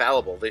isn't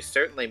infallible. They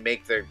certainly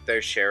make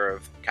their share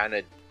of kind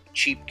of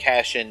cheap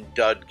cash-in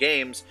dud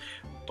games,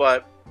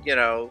 but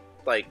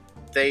like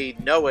they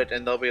know it,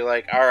 and they'll be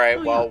like, all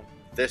right,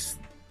 this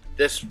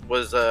this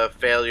was a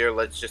failure.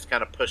 Let's just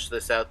kind of push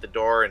this out the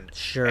door and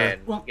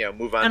Well,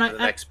 move on to the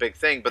next big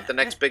thing. But the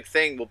next big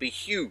thing will be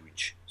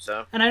huge.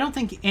 So. And I don't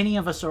think any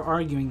of us are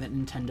arguing that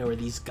Nintendo are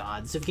these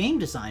gods of game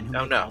design who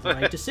make all the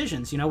right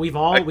decisions. We've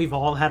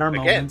all had our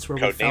moments where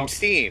we felt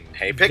Steam.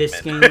 Hey,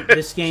 Pikmin.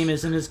 this game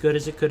isn't as good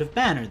as it could have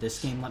been, or this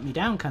game let me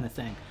down, kind of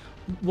thing.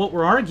 What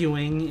we're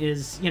arguing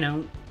is,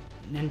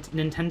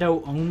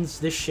 Nintendo owns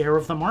this share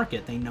of the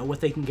market. They know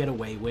what they can get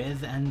away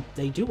with, and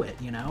they do it.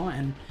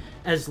 And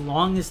as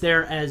long as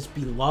they're as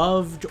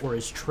beloved or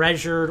as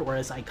treasured or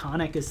as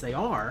iconic as they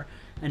are.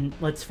 And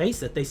let's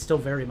face it, they still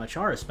very much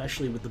are,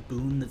 especially with the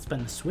boon that's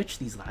been the Switch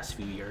these last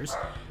few years.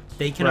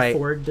 They can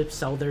afford to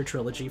sell their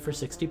trilogy for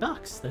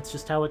 $60. That's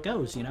just how it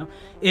goes,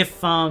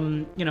 If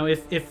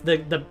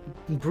the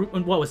group,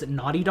 what was it,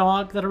 Naughty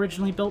Dog that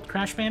originally built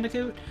Crash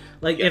Bandicoot?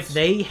 If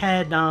they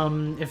had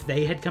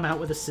come out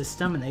with a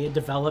system and they had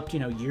developed,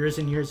 years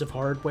and years of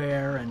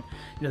hardware, and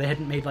they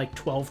hadn't made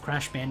 12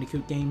 Crash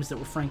Bandicoot games that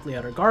were frankly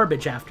utter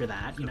garbage after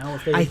that,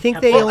 I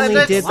think they only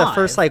did the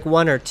first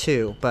 1 or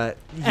 2, but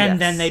yes. And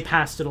then they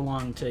passed it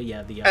along to the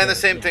other. And the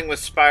same thing with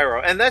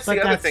Spyro. And that's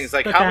the other thing. Is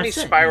how many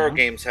Spyro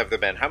games have there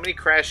been? How many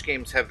Crash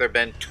games have there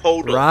been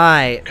total?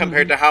 Right.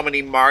 Compared to how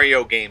many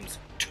Mario games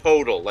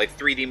total,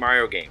 3D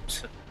Mario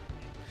games?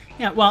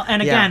 Yeah, well,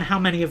 and again, how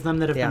many of them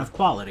that have been of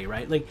quality,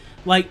 right?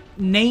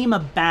 Name a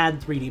bad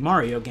 3D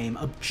Mario game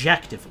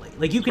objectively.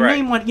 You can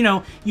name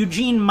one.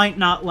 Eugene might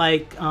not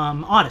like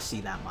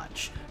Odyssey that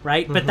much,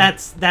 right? But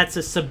that's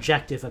a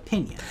subjective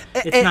opinion.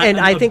 And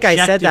I think I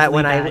said that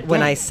when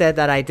I said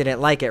that I didn't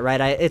like it, right?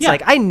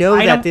 I know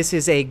that this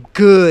is a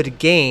good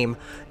game.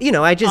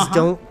 I just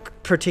don't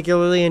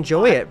particularly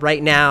enjoy it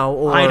right now,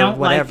 or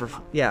whatever.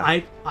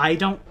 I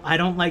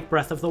don't like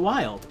Breath of the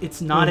Wild.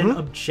 It's not an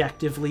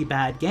objectively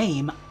bad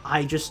game.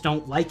 I just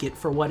don't like it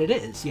for what it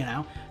is.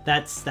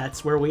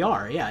 That's where we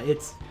are. Yeah,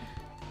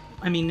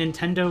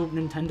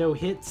 Nintendo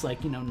hits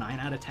 9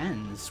 out of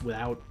 10s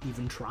without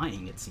even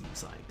trying. It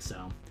seems like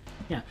so.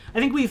 Yeah, I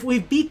think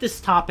we've beat this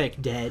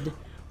topic dead.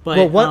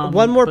 But,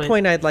 one more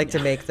point I'd like to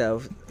make,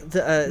 though,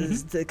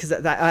 because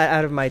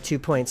out of my 2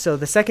 points. So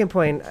the second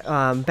point,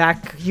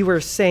 back you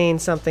were saying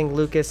something,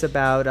 Lucas,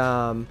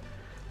 about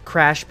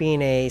Crash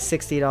being a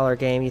 $60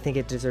 game. You think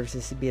it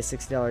deserves to be a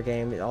 $60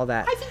 game, all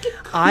that. I think it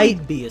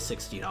could be a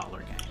 $60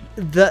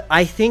 game.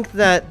 I think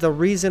that the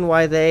reason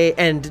why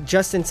and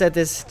Justin said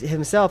this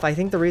himself, I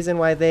think the reason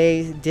why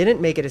they didn't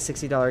make it a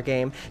 $60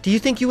 game, do you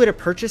think you would have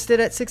purchased it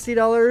at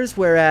 $60,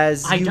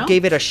 whereas you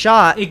gave it a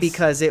shot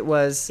because it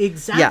was...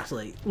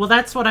 Exactly. Yeah. Well,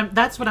 that's what I'm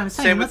saying.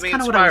 Same with me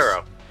and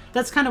Spyro.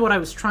 That's kind of what I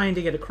was trying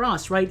to get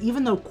across, right?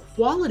 Even though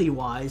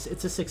quality-wise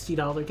it's a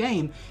 $60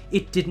 game,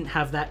 it didn't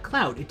have that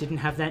clout. It didn't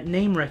have that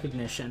name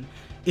recognition.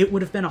 It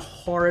would have been a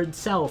hard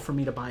sell for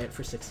me to buy it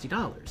for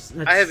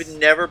 $60. I have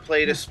never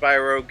played a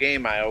Spyro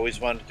game. I always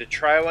wanted to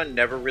try one,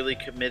 never really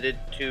committed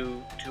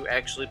to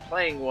actually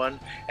playing one,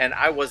 and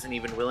I wasn't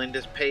even willing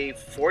to pay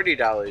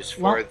 $40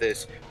 for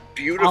this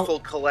beautiful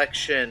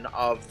collection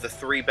of the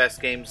 3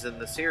 best games in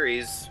the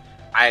series.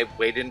 I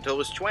waited until it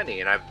was 20,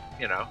 and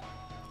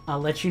I'll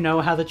let you know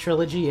how the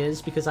trilogy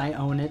is because I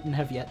own it and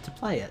have yet to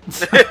play it.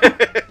 So.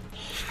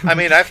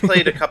 I've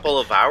played a couple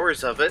of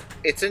hours of it.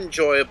 It's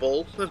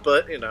enjoyable,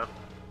 but,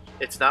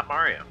 it's not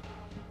Mario.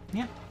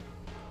 Yeah.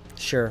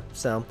 Sure.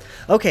 So,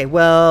 okay.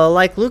 Well,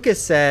 like Lucas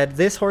said,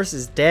 this horse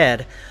is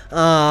dead.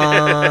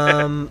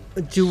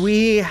 Do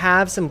we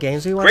have some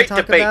games we want to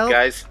talk about? Great debate,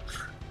 guys.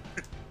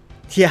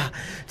 Yeah.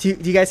 Do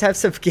you guys have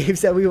some games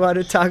that we want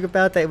to talk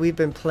about that we've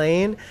been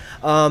playing?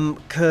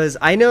 Because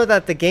I know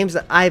that the games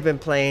that I've been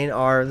playing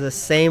are the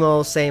same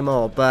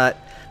old. But,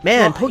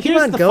 man,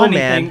 Pokemon Go,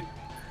 man. Thing.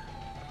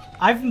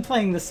 I've been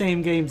playing the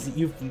same games that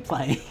you've been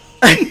playing.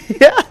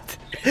 Yeah.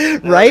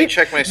 Right? Let me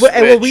check my Switch.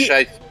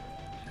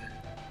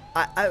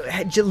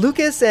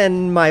 Lucas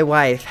and my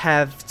wife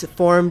have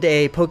formed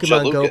a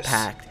Pokemon Go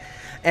pact.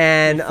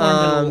 And formed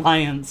an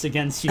alliance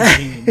against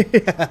Eugene.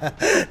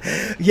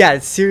 Yeah,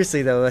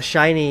 seriously though, a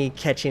shiny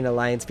catching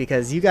alliance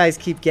because you guys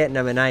keep getting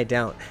them and I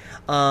don't.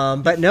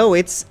 But no,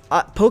 it's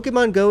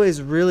Pokemon Go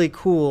is really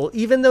cool.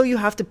 Even though you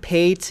have to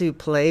pay to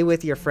play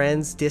with your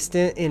friends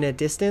in a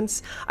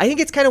distance, I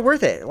think it's kind of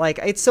worth it.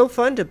 It's so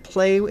fun to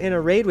play in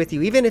a raid with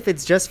you, even if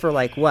it's just for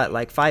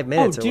 5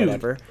 minutes or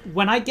whatever.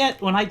 When I get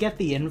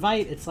the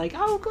invite, it's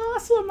oh,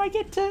 awesome! I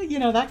get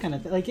to that kind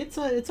of thing. It's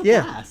a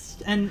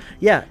blast. And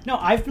no,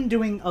 I've been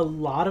doing a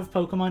lot of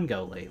Pokemon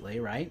Go lately,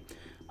 right?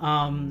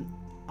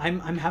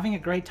 I'm having a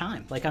great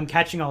time. I'm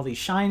catching all these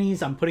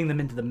shinies. I'm putting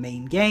them into the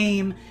main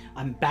game.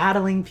 I'm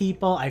battling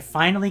people. I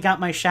finally got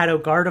my Shadow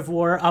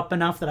Gardevoir up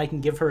enough that I can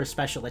give her a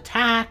special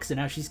attack. So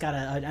now she's got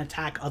an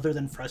attack other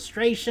than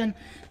Frustration.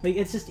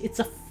 It's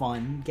a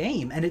fun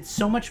game, and it's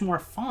so much more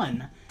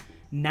fun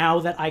now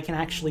that I can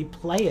actually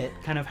play it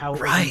kind of how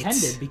it was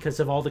intended because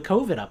of all the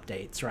COVID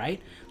updates,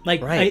 right?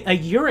 Like a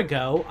year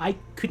ago, I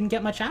couldn't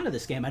get much out of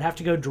this game. I'd have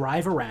to go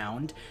drive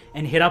around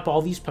and hit up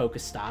all these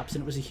Pokestops,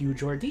 and it was a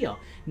huge ordeal.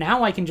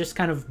 Now I can just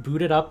kind of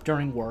boot it up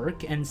during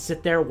work and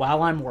sit there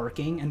while I'm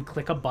working and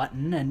click a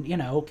button and,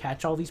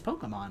 catch all these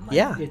Pokemon.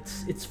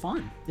 It's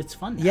fun. It's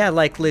fun now. Yeah,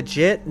 like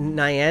legit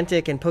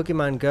Niantic and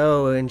Pokemon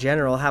Go in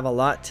general have a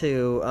lot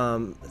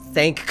to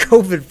thank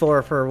COVID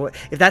for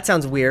if that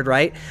sounds weird,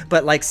 right?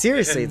 But like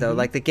seriously though,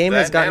 like the game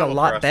has gotten a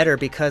lot better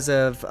because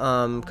of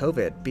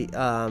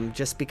COVID,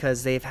 just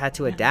because they've had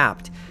to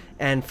adapt,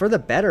 and for the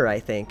better,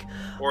 I think.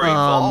 Or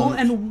evolve.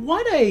 And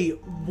what a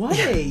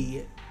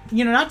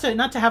not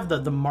to have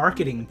the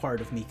marketing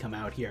part of me come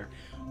out here,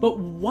 but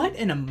what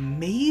an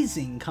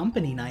amazing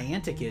company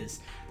Niantic is,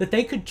 that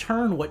they could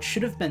turn what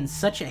should have been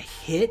such a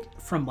hit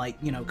from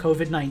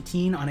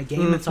COVID-19 on a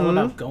game that's all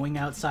about going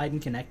outside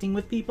and connecting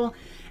with people,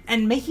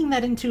 and making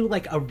that into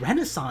like a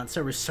renaissance,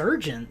 a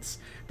resurgence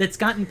that's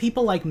gotten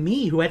people like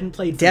me who hadn't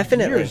played for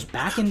years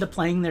back into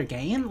playing their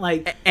game.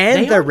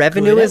 And their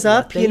revenue is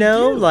up,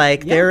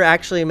 they're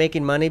actually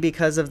making money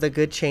because of the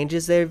good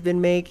changes they've been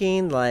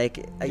making.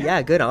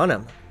 Good on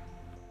them.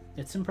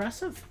 It's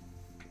impressive.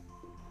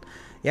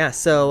 Yeah,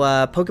 so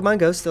Pokemon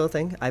Go is still a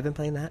thing. I've been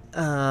playing that.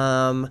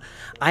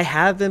 I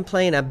have been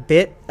playing a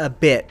bit,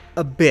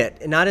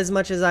 not as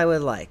much as I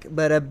would like,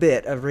 but a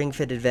bit of Ring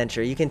Fit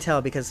Adventure. You can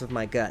tell because of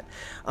my gut.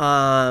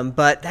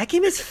 But that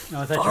game is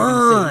fun.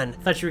 I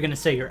thought you were going to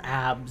say your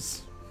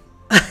abs.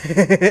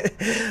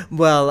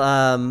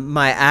 Well,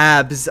 my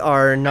abs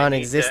are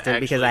non-existent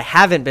because I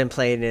haven't been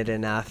playing it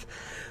enough.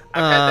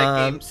 I've had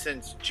that game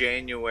since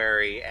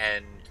January,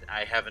 and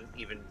I haven't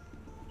even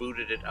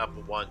booted it up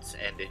once,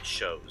 and it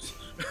shows.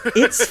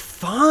 It's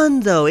fun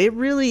though. It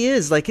really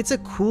is. It's a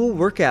cool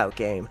workout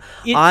game.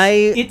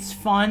 It's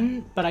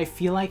fun, but I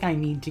feel like I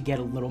need to get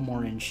a little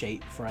more in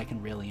shape before I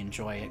can really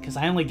enjoy it, because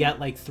I only get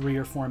 3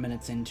 or 4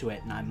 minutes into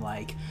it and I'm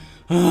like,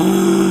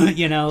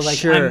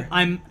 sure.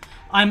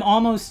 I'm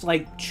almost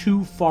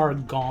too far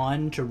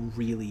gone to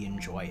really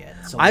enjoy it.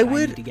 So I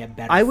need to get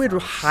better. I would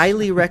first.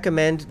 highly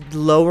recommend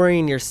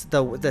lowering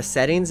the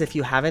settings if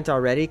you haven't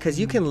already, because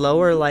you can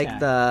lower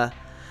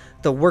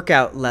the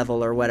workout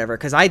level or whatever,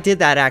 because I did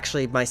that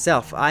actually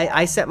myself.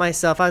 I set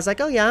myself, I was like,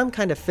 oh yeah, I'm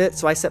kind of fit,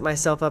 so I set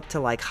myself up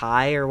to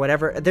high or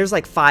whatever. There's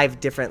 5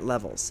 different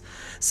levels,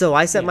 so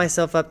I set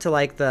myself up to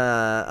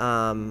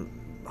the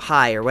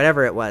high or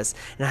whatever it was,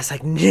 and I was like,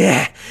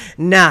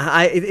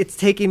 it's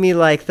taking me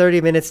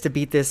 30 minutes to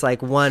beat this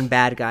one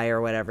bad guy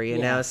or whatever, you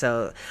know,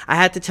 so I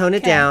had to tone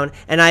it down,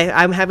 and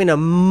I'm having a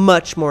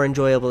much more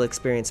enjoyable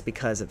experience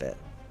because of it.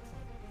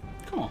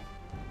 Cool.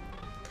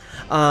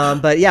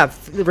 But yeah,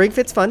 Ring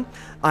Fit's fun.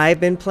 I've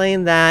been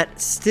playing that.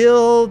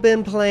 Still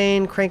been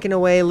playing, cranking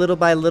away little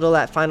by little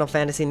at Final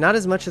Fantasy. Not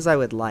as much as I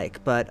would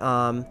like, but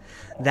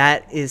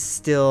that is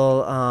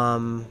still,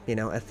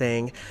 a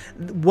thing.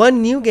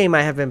 One new game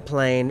I have been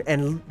playing,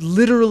 and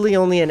literally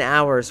only an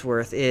hour's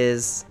worth,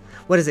 is,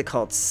 what is it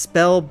called?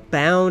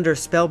 Spellbound or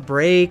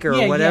Spellbreak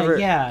or whatever.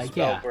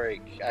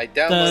 Spellbreak. I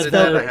downloaded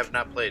that. I have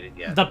not played it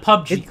yet. The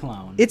PUBG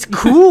clone. It's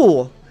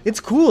cool. It's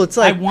cool. It's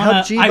like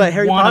PUBG but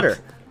Harry Potter.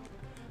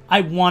 I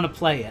want to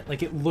play it.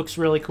 It looks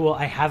really cool.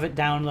 I have it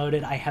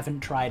downloaded. I haven't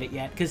tried it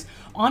yet. Because,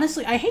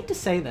 honestly, I hate to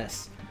say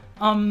this.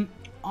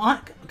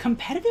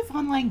 Competitive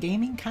online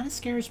gaming kind of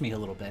scares me a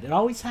little bit. It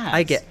always has.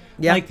 I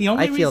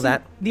feel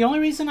that. The only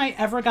reason I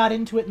ever got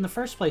into it in the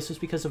first place was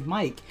because of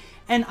Mike.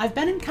 And I've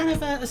been in kind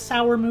of a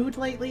sour mood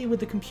lately with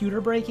the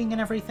computer breaking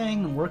and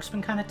everything. And work's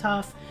been kind of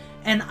tough.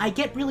 And I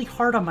get really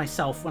hard on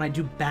myself when I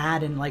do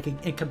bad in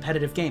a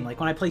competitive game.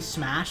 When I play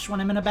Smash when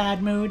I'm in a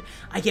bad mood,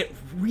 I get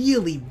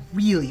really,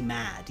 really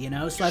mad,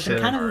 So I've been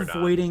kind of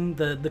avoiding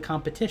the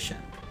competition.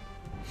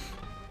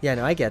 Yeah,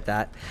 no, I get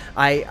that.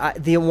 I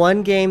the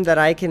one game that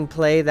I can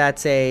play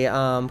that's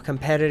a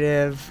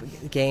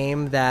competitive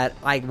game that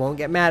I won't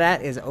get mad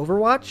at is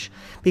Overwatch,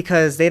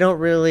 because they don't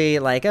really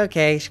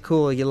okay,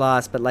 cool, you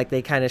lost, but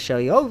they kind of show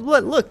you, oh,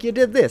 look, you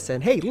did this,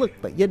 and hey, look,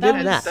 but you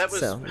did that. That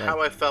was how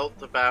I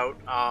felt about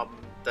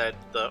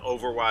the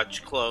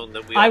Overwatch clone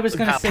that we. I was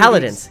going to say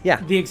Paladins,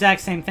 the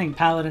exact same thing.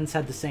 Paladins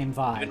had the same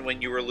vibe. Even when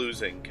you were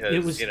losing, cause,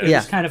 it was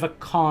kind of a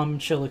calm,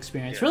 chill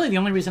experience. Yeah. Really, the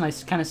only reason I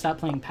kind of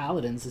stopped playing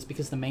Paladins is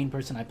because the main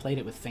person I played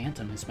it with,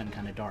 Phantom, has been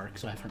kind of dark,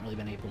 so I haven't really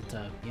been able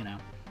to,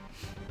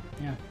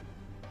 yeah.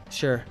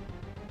 Sure.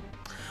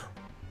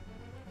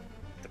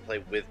 To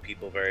play with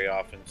people very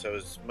often, so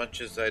as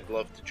much as I'd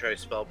love to try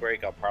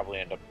Spellbreak, I'll probably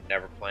end up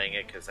never playing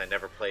it because I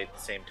never play at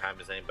the same time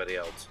as anybody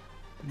else.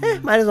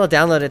 Might as well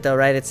download it though,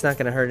 right? It's not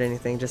going to hurt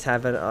anything. Just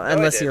have it,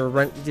 unless you're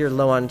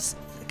low on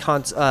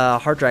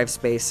hard drive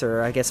space,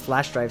 or I guess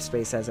flash drive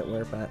space, as it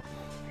were.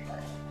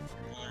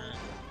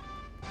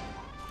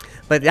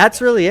 But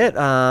that's really it.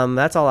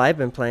 That's all I've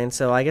been playing.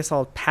 So I guess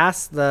I'll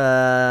pass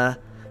the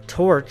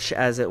torch,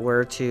 as it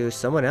were, to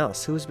someone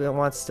else who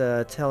wants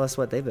to tell us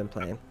what they've been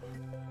playing.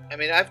 I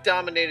mean, I've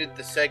dominated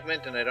the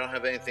segment, and I don't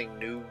have anything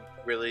new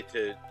really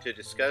to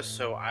discuss,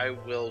 so I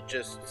will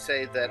just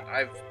say that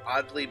I've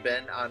oddly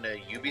been on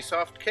a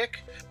Ubisoft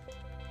kick.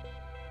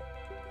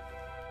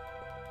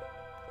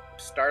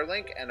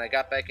 Starlink, and I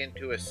got back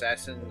into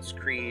Assassin's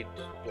Creed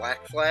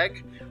Black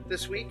Flag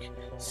this week,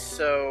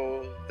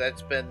 so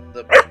that's been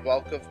the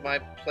bulk of my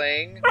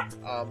playing.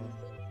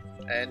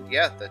 And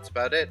yeah, that's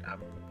about it.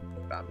 I'm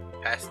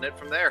passing it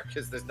from there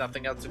because there's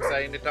nothing else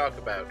exciting to talk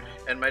about,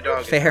 and my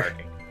dog is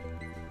barking.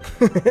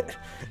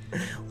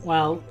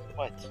 Well,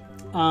 what?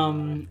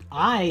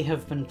 I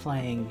have been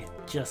playing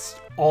just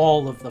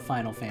all of the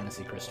Final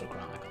Fantasy Crystal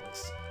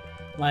Chronicles.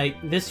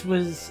 Like, this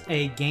was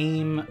a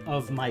game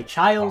of my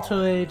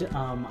childhood.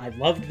 I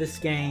loved this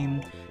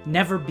game.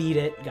 Never beat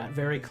it. Got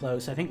very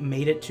close. I think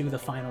made it to the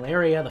final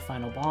area, the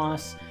final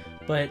boss.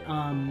 But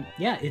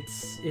yeah,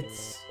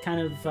 it's kind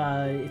of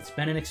it's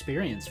been an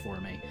experience for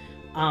me.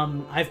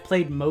 I've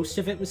played most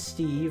of it with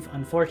Steve.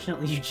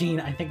 Unfortunately, Eugene,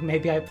 I think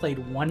maybe I played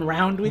one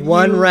round with you.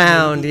 One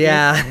round,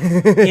 yeah.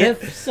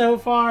 If so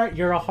far,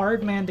 you're a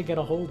hard man to get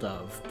a hold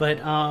of.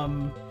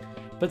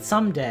 But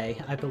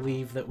someday, I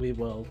believe that we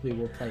will play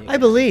again. I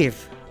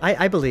believe.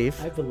 I believe.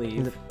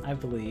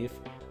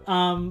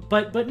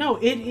 But no,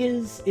 it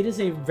is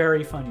a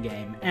very fun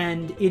game,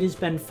 and it has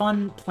been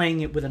fun playing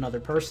it with another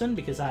person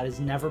because that has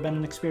never been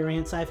an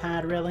experience I've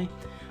had really.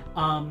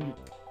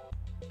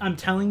 I'm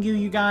telling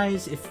you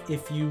guys,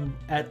 if you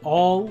at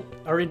all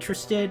are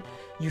interested,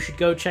 you should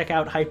go check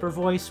out Hyper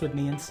Voice with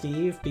me and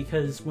Steve,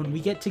 because when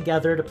we get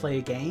together to play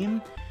a game,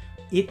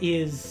 it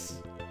is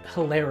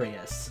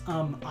hilarious.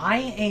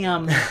 I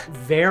am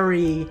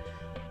very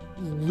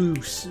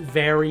loose,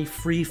 very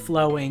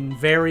free-flowing,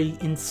 very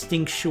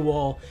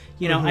instinctual.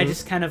 You know, I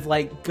just kind of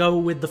like go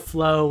with the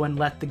flow and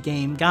let the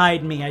game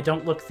guide me. I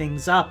don't look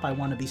things up. I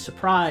want to be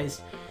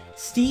surprised.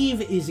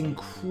 Steve is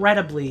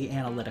incredibly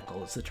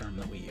analytical, is the term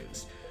that we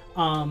use.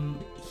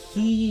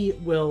 He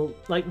will,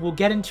 like, we'll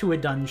get into a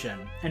dungeon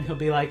and he'll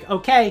be like,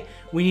 okay,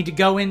 we need to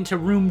go into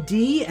room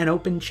D and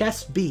open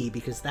chest B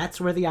because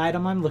that's where the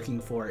item I'm looking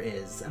for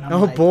is. And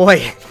I'm like,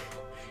 boy.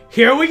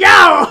 Here we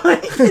go!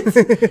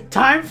 It's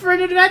time for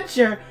an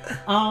adventure!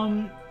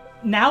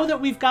 Now that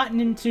we've gotten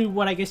into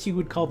what I guess you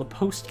would call the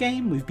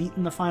post-game, we've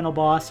beaten the final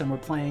boss and we're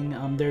playing,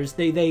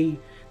 they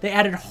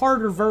added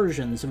harder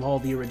versions of all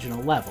the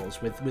original levels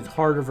with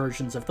harder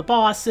versions of the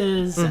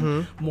bosses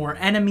and more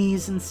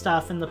enemies and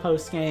stuff in the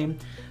post-game.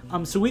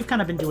 So we've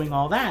kind of been doing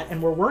all that,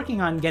 and we're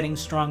working on getting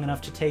strong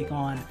enough to take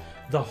on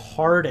the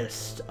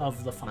hardest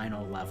of the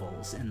final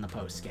levels in the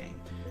post-game.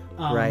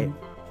 Right.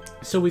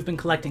 So we've been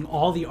collecting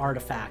all the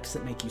artifacts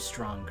that make you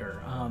stronger,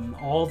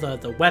 all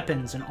the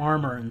weapons and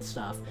armor and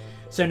stuff.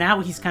 So now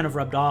he's kind of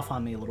rubbed off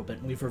on me a little bit,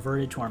 and we've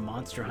reverted to our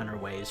Monster Hunter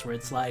ways, where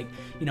it's like,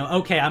 you know,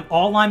 okay,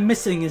 all I'm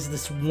missing is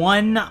this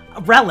one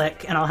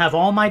relic, and I'll have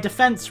all my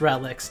defense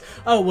relics.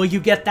 Oh, well, you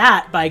get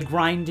that by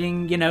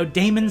grinding, you know,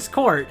 Damon's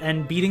Court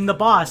and beating the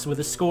boss with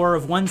a score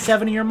of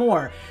 170 or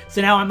more.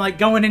 So now I'm like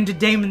going into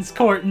Damon's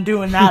Court and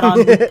doing that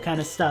on loop kind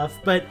of stuff.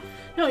 But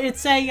no,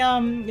 it's a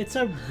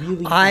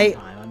really fun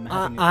time.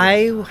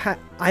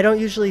 I don't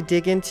usually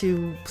dig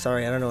into.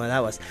 Sorry, I don't know what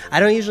that was. I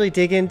don't usually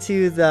dig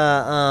into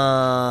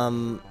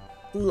the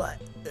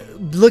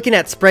looking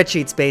at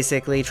spreadsheets,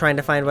 basically trying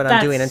to find what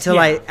I'm doing until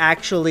I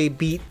actually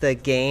beat the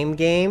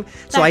game.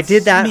 So I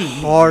did that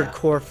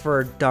hardcore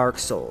for Dark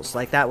Souls.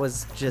 Like, that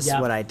was just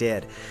what I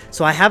did.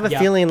 So I have a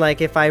feeling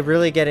like if I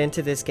really get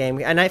into this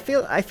game, and I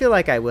feel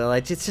like I will.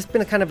 It's just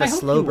been a kind of a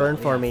slow burn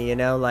for me, you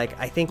know. Like,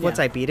 I think once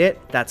I beat it,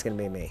 that's gonna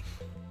be me.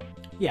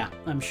 Yeah,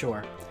 I'm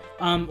sure.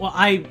 Well,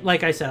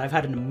 like I said, I've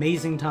had an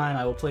amazing time.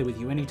 I will play with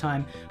you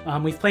anytime.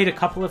 We've played a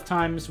couple of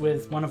times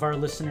with one of our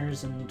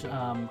listeners and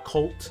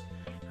Colt,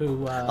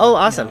 who. Oh,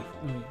 awesome!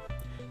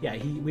 You know,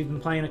 we've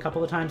been playing a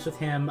couple of times with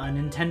him. A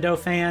Nintendo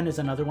fan is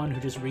another one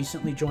who just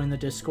recently joined the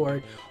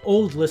Discord.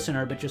 Old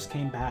listener, but just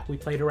came back. We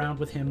played around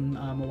with him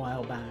a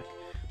while back.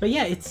 But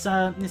yeah, it's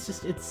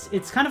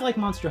kind of like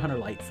Monster Hunter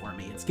Lite for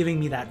me. It's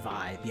giving me that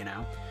vibe, you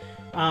know.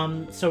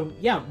 So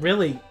yeah,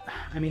 really,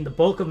 I mean, the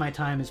bulk of my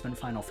time has been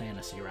Final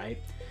Fantasy, right?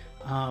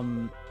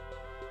 God,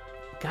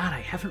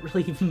 I haven't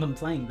really even been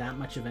playing that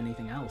much of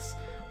anything else.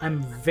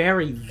 I'm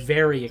very,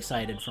 very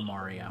excited for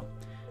Mario.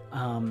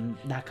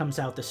 That comes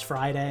out this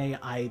Friday.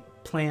 I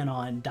plan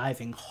on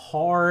diving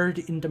hard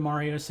into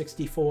Mario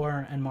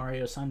 64 and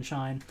Mario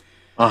Sunshine.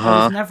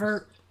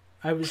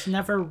 I was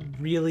never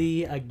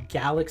really a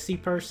Galaxy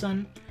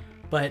person,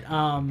 but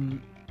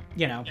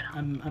you know,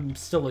 I'm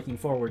still looking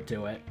forward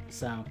to it.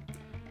 So,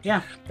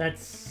 yeah,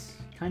 that's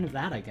kind of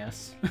that, I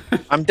guess.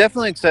 I'm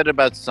definitely excited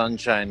about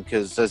Sunshine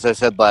because, as I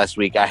said last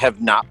week, I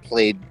have not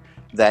played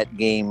that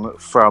game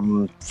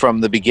from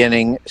the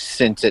beginning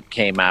since it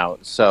came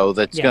out. So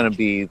that's going to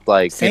be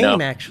like,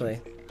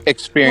 actually,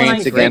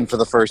 experience again for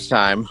the first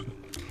time.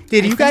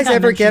 Did you guys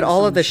ever get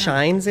all of the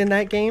shines in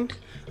that game?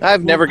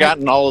 I've never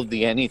gotten all of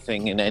the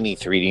anything in any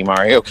 3D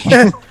Mario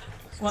game.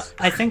 Well,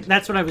 I think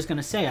that's what I was going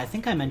to say. I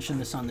think I mentioned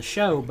this on the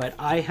show, but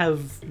I have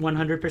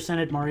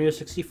 100%ed Mario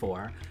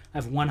 64.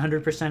 I've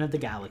 100%ed the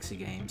Galaxy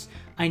games.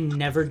 I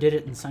never did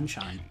it in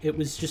Sunshine. It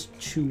was just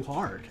too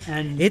hard.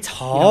 And it's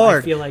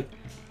hard.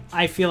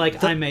 I feel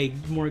like I'm a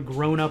more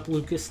grown-up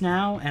Lucas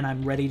now, and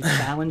I'm ready to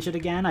challenge it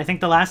again. I think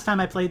the last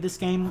time I played this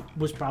game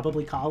was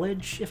probably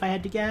college, if I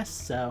had to guess.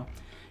 So,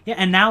 yeah.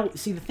 And now,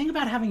 see, the thing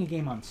about having a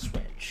game on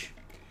Switch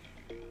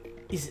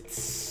is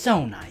it's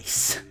so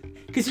nice.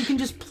 Because you can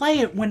just play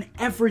it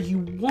whenever you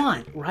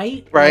want,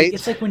 right? Right. Like,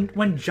 it's like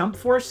when Jump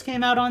Force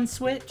came out on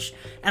Switch,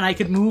 and I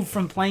could move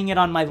from playing it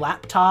on my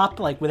laptop,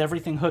 like with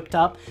everything hooked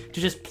up,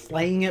 to just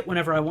playing it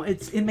whenever I want.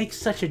 It makes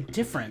such a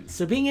difference.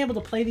 So being able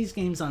to play these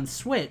games on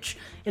Switch,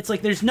 it's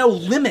like there's no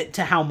limit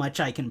to how much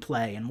I can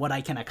play and what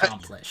I can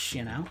accomplish,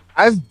 you know?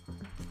 I've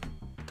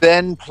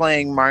been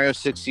playing Mario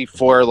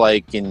 64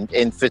 like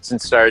in fits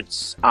and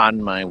starts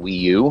on my Wii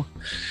U,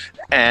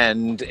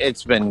 and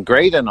it's been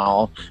great and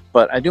all,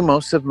 but I do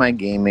most of my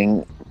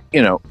gaming,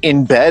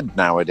 in bed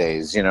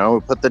nowadays. We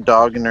put the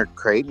dog in her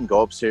crate and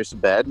go upstairs to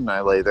bed, and I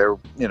lay there,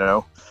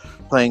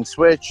 playing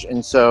Switch.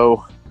 And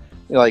so,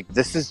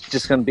 this is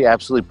just going to be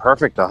absolutely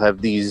perfect. I'll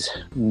have these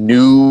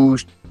new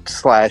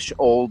 /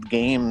 old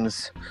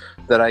games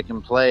that I can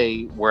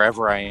play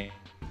wherever I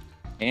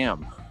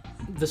am.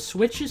 The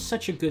Switch is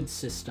such a good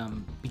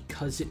system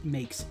because it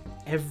makes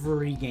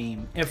every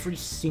game, every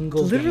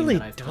single game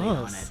that I've played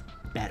on it,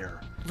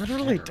 better.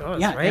 Literally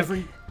does, yeah,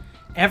 right?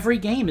 Every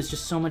game is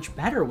just so much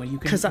better when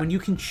you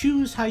can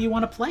choose how you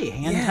want to play,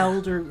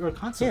 handheld or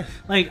console. Yeah.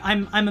 Like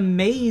I'm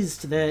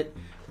amazed that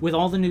with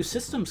all the new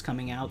systems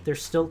coming out, they're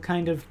still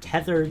kind of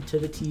tethered to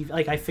the TV.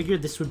 Like I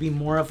figured this would be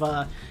more of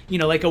a,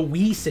 like a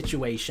Wii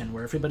situation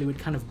where everybody would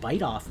kind of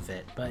bite off of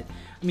it. But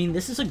I mean,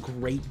 this is a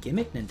great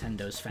gimmick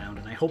Nintendo's found,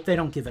 and I hope they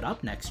don't give it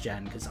up next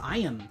gen, because I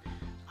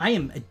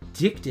am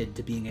addicted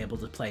to being able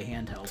to play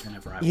handheld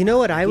whenever I want. You know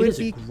what I would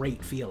be? It is a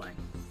great feeling.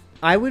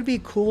 I would be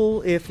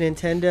cool if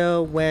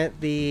Nintendo went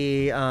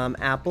the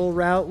Apple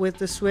route with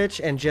the Switch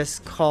and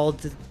just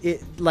called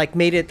it, like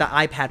made it the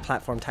iPad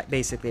platform type,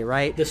 basically,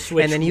 right? The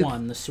Switch and then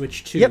 1, the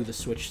Switch 2, the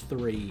Switch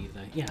 3,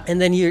 And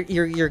then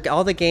your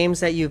all the games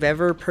that you've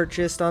ever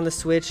purchased on the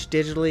Switch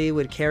digitally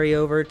would carry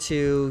over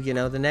to,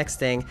 the next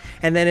thing.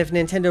 And then if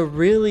Nintendo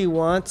really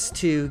wants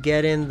to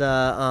get in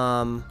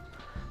the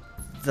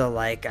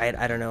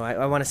I don't know,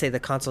 I want to say the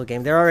console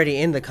game. They're already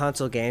in the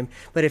console game,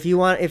 but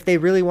if they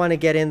really want to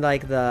get in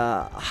like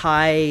the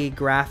high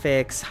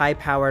graphics, high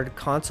powered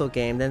console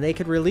game, then they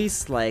could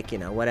release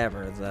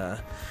whatever, the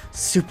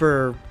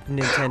Super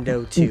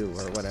Nintendo 2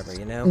 or whatever,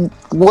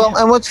 Well,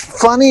 and what's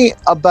funny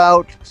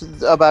about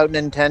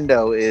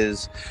Nintendo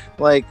is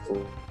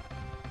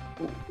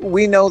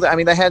we know that,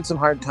 they had some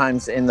hard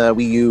times in the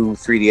Wii U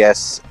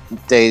 3DS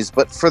days,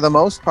 but for the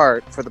most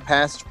part, for the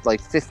past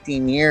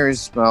 15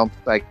 years, well,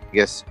 I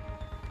guess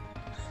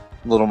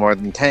a little more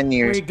than 10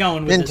 years, where are you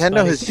going with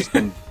Nintendo has just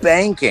been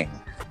banking.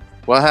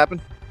 What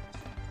happened?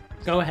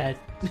 Go ahead.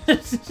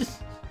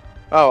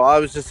 Oh, I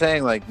was just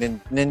saying,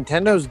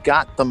 Nintendo's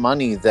got the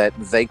money that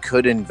they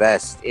could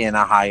invest in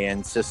a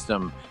high-end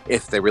system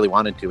if they really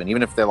wanted to, and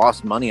even if they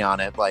lost money on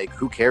it,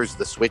 who cares?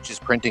 The Switch is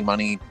printing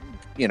money,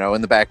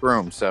 in the back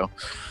room, so.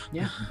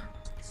 Yeah.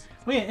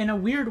 Well, yeah, in a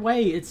weird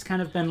way, it's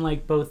kind of been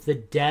both the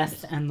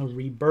death and the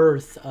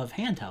rebirth of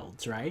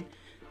handhelds, right?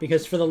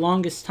 Because for the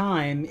longest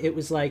time, it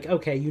was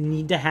okay, you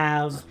need to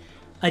have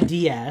a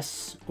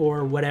DS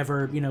or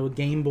whatever, a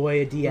Game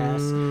Boy, a DS,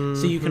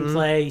 so you can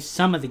play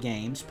some of the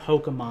games,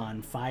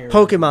 Pokemon, Fire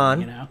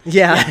Emblem,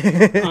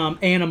 yeah.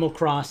 Animal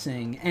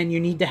Crossing, and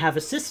you need to have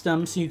a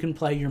system so you can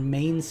play your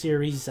main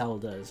series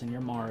Zeldas and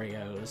your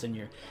Marios and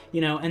your,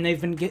 and they've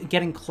been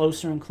getting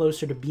closer and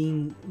closer to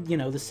being,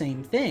 the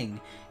same thing.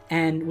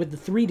 And with the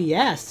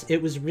 3DS,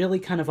 it was really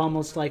kind of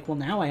almost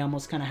now I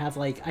almost kind of have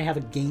I have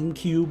a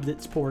GameCube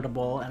that's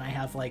portable, and I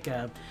have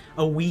a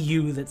Wii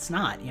U that's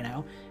not,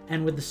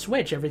 And with the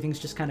Switch, everything's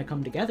just kind of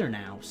come together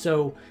now.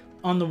 So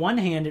on the one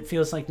hand, it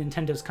feels like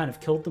Nintendo's kind of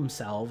killed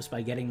themselves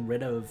by getting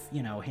rid of,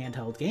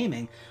 handheld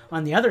gaming.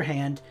 On the other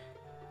hand,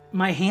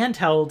 my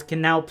handheld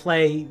can now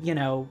play,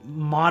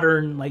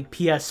 modern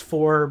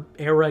PS4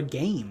 era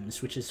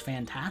games, which is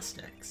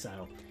fantastic.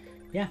 So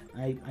yeah,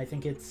 I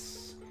think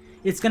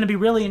it's going to be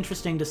really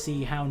interesting to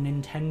see how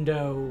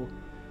Nintendo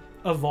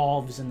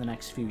evolves in the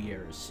next few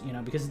years,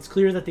 because it's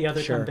clear that the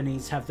other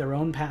companies have their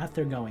own path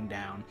they're going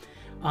down.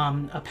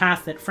 A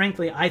path that,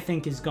 frankly, I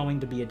think is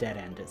going to be a dead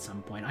end at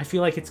some point. I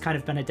feel like it's kind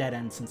of been a dead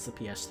end since the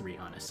PS3,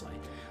 honestly.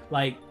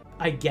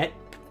 I get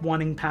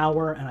wanting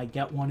power and I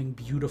get wanting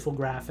beautiful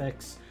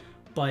graphics,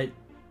 but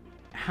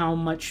how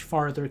much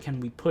farther can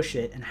we push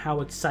it, and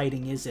how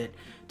exciting is it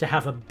to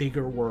have a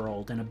bigger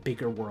world and a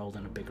bigger world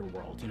and a bigger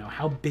world?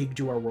 How big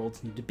do our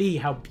worlds need to be?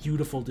 How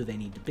beautiful do they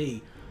need to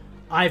be?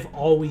 I've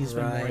always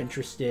been more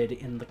interested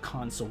in the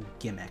console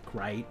gimmick,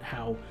 right?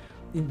 How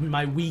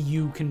my Wii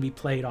U can be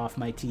played off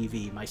my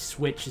TV. My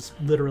Switch is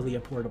literally a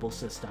portable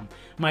system.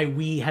 My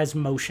Wii has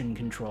motion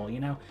control,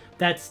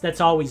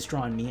 That's always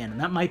drawn me in. And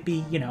that might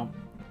be,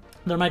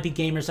 there might be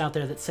gamers out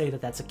there that say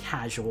that that's a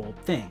casual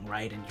thing,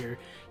 right? And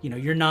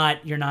you're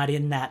not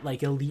in that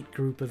like elite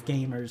group of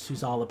gamers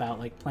who's all about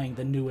like playing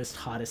the newest,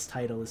 hottest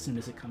title as soon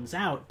as it comes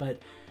out. But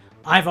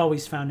I've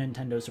always found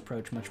Nintendo's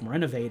approach much more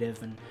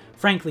innovative, and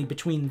frankly,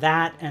 between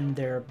that and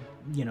their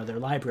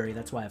library,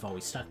 that's why I've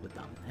always stuck with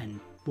them, and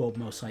will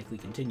most likely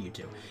continue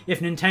to.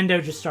 If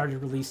Nintendo just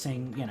started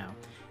releasing,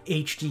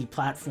 HD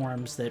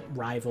platforms that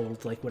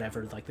rivaled like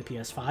whatever like the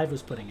PS5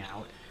 was putting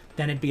out,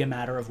 then it'd be a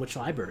matter of which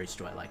libraries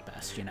do I like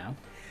best,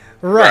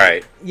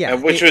 Right. Yeah.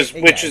 And which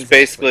is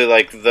basically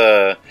like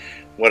the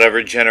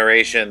whatever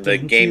generation, the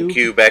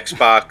GameCube,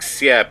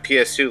 Xbox,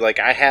 PS2. Like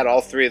I had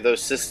all three of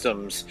those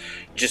systems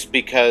just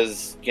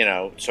because,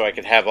 so I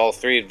could have all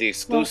three of the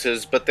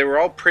exclusives, but they were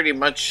all pretty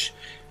much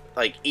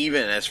like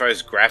even as far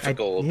as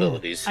graphical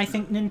abilities. I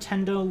think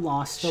Nintendo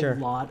lost a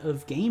lot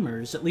of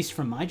gamers, at least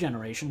from my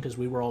generation, because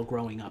we were all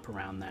growing up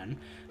around then,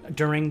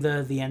 during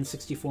the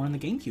N64 and the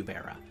GameCube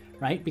era.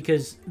 Right,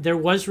 because there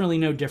was really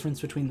no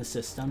difference between the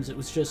systems. It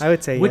was just, I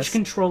would say, which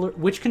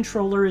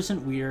controller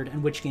isn't weird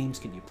and which games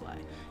can you play.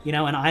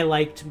 And I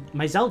liked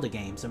my Zelda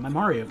games and my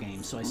Mario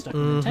games, so I stuck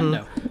with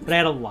Nintendo. But I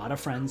had a lot of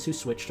friends who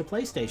switched to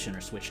PlayStation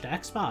or switched to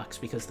Xbox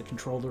because the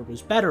controller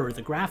was better, or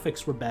the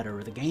graphics were better,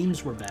 or the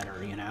games were better.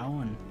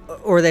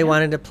 Or they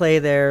wanted to play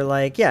their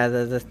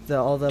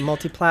all the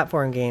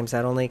multi-platform games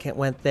that only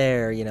went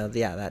there.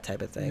 That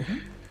type of thing.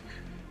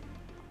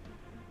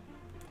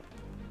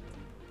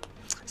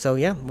 So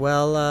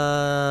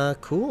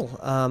cool.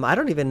 I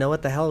don't even know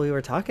what the hell we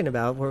were talking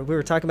about. We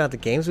were talking about the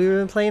games we've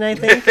been playing, I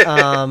think,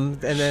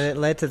 and then it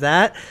led to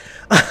that.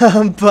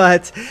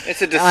 But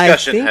it's a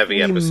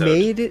discussion-heavy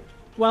episode.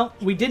 Well,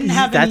 we didn't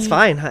have That's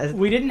fine.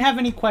 We didn't have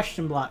any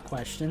question block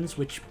questions,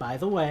 which, by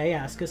the way,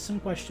 ask us some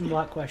question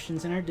block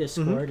questions in our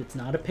Discord. It's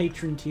not a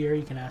patron tier.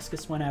 You can ask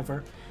us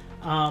whenever.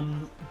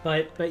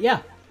 But yeah.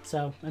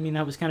 So,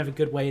 that was kind of a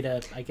good way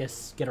to, I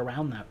guess, get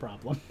around that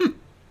problem.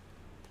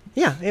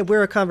 Yeah,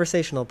 we're a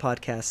conversational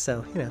podcast,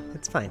 so,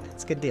 it's fine.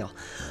 It's a good deal.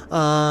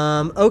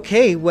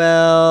 Okay,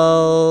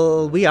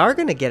 well, we are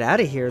going to get out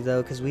of here,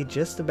 though, because we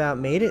just about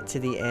made it to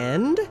the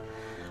end.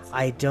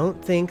 I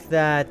don't think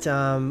that...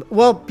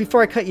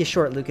 before I cut you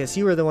short, Lucas,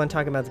 you were the one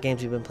talking about the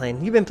games you've been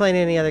playing. You been playing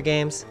any other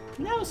games?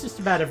 No, it's just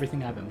about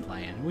everything I've been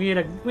playing. We had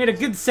a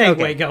good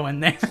segue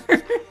going there.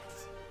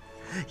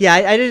 Yeah,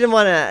 I didn't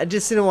want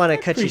to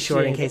cut you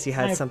short in case you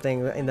had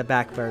something in the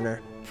back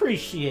burner.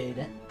 Appreciate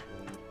it.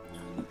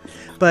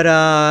 But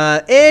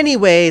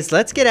anyways,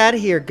 let's get out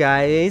of here,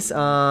 guys.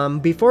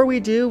 Before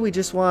we do, we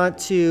just want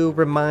to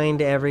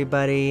remind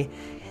everybody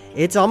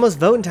it's almost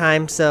voting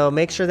time, so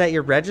make sure that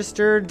you're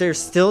registered. There's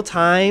still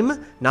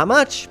time, not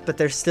much, but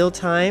there's still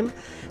time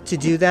to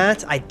do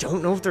that. I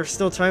don't know if there's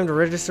still time to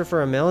register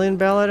for a mail-in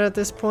ballot at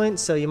this point,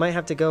 so you might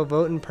have to go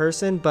vote in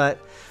person, but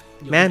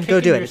man, go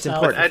do it. It's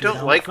important. I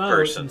don't like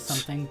persons.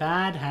 Something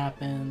bad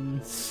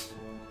happens.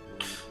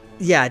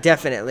 Yeah,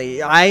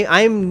 definitely.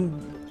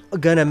 I'm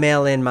gonna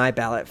mail in my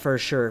ballot for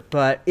sure,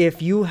 but if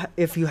you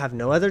have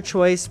no other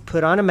choice,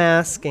 put on a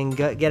mask and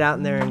get out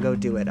in there and go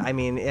do it.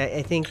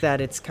 I think that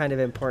it's kind of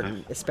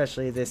important,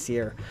 especially this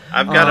year.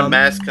 I've got a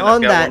mask and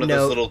I've got one of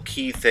those little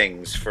key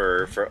things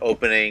for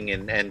opening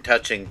and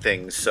touching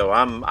things, so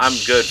I'm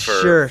good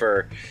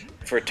for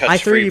touch-free I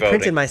 3D voting.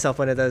 printed myself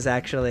one of those,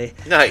 actually.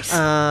 Nice.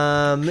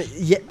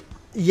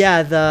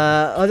 Yeah,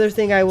 the other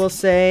thing I will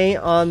say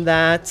on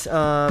that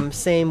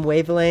same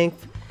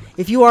wavelength,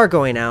 if you are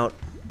going out,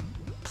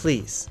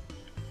 please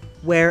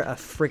wear a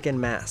freaking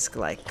mask.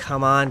 Like,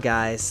 come on,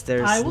 guys.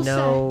 I will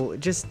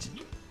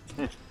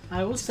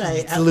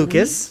say,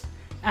 Lucas.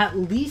 At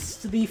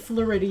least the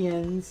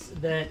Floridians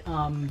that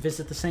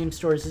visit the same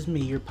stores as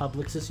me, your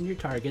Publixes and your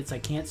Targets. I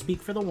can't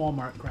speak for the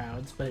Walmart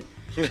crowds, but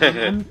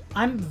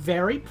I'm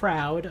very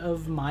proud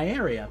of my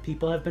area.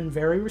 People have been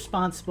very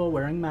responsible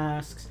wearing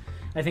masks.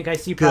 I think I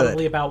see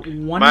probably about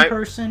one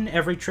person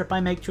every trip I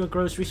make to a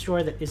grocery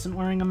store that isn't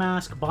wearing a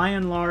mask. By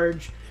and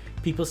large,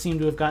 people seem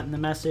to have gotten the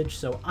message,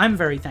 so I'm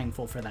very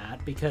thankful for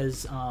that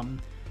because,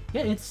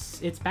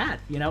 it's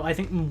bad. I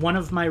think one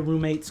of my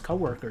roommate's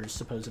coworkers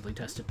supposedly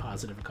tested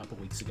positive a couple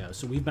weeks ago,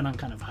 so we've been on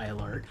kind of high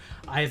alert.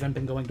 I haven't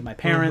been going to my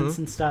parents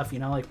and stuff,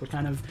 we're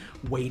kind of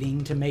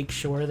waiting to make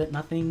sure that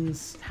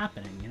nothing's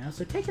happening,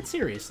 so take it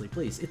seriously,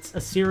 please. It's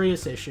a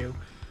serious issue.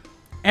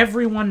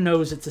 Everyone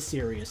knows it's a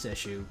serious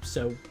issue,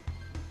 so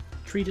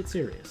treat it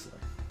seriously.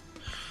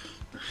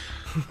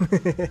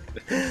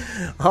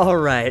 All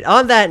right.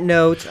 On that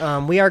note,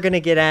 we are going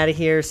to get out of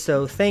here.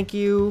 So thank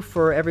you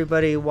for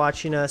everybody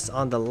watching us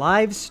on the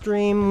live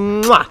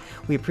stream. Mwah!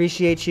 We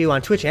appreciate you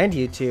on Twitch and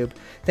YouTube.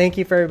 Thank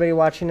you for everybody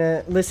watching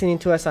it, listening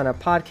to us on a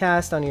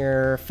podcast, on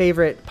your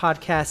favorite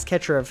podcast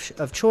catcher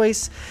of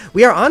choice.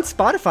 We are on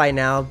Spotify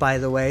now, by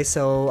the way.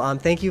 So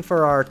thank you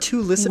for our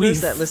 2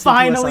 listeners that listened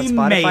to us on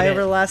Spotify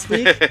over the last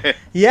week.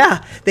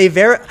 Yeah,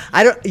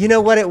 you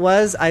know what it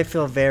was? I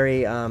feel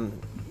very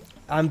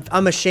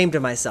I'm ashamed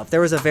of myself.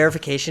 There was a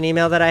verification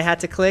email that I had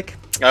to click.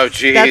 Oh,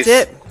 geez. That's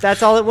it.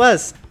 That's all it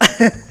was.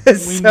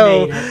 We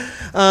made it.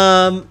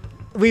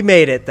 We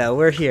made it, though.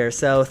 We're here.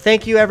 So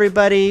thank you,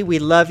 everybody. We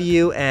love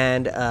you,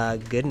 and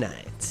good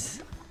night.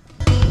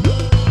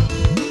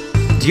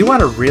 Do you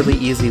want a really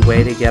easy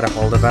way to get a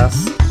hold of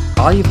us?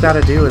 All you've got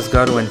to do is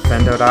go to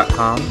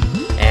infendo.com,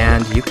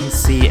 and you can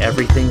see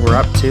everything we're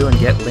up to and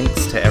get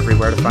links to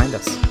everywhere to find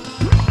us.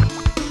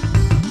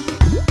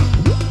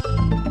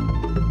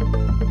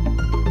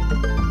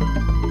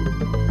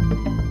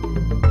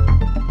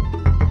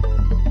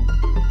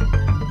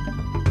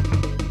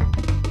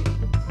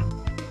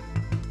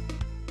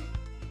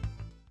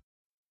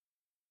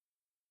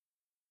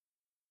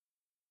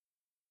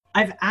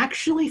 I've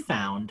actually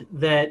found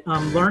that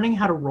learning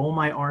how to roll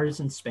my R's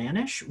in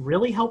Spanish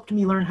really helped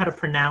me learn how to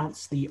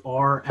pronounce the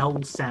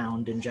RL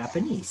sound in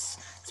Japanese.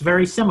 It's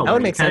very similar. That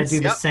would make kind of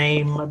sense. do the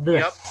same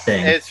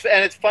thing.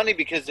 It's funny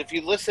because if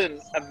you listen,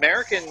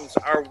 Americans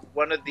are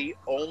one of the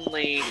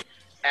only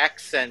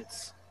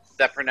accents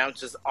that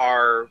pronounces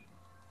R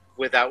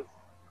without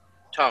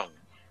tongue.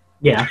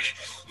 Yeah.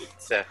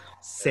 So,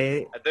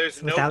 Say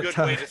there's no without good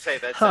tongue. way to say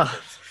that Huh.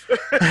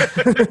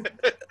 sentence.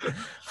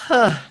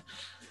 Huh.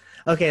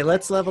 Okay,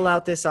 let's level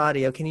out this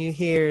audio. Can you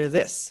hear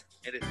this?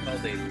 It is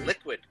called a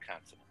liquid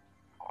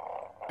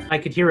consonant. I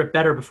could hear it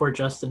better before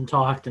Justin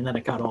talked, and then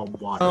it got all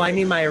watery. Oh, I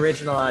need my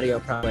original audio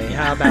probably.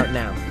 How about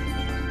now?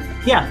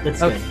 Yeah,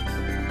 that's Okay.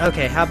 good.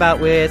 Okay, how about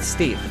with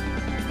Steve?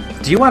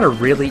 Do you want a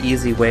really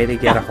easy way to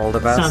get a hold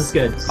of us? Sounds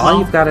good. All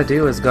you've got to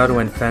do is go to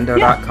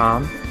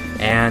infendo.com,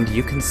 and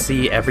you can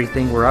see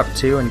everything we're up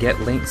to and get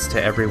links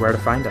to everywhere to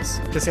find us.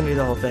 Just gonna do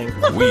the whole thing.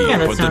 We Yeah,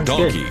 that put the sounds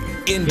donkey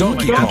in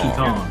Donkey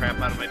Kong.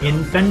 Crap out of my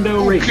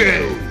Infendo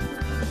Radio.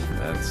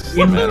 That's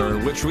the manner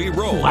in which we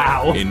roll.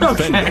 Wow. Infendo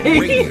Okay.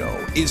 Radio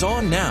is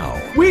on now.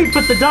 We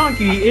put the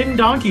donkey in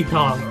Donkey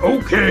Kong.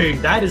 Okay,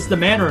 that is the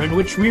manner in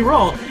which we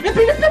roll.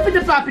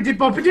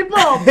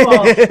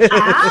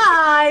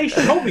 Hi,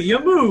 show me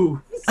your move.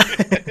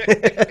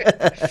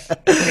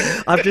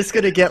 I'm just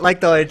gonna get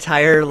like the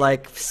entire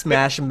like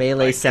Smash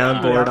Melee my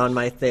soundboard God. on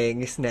my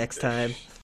thing next time.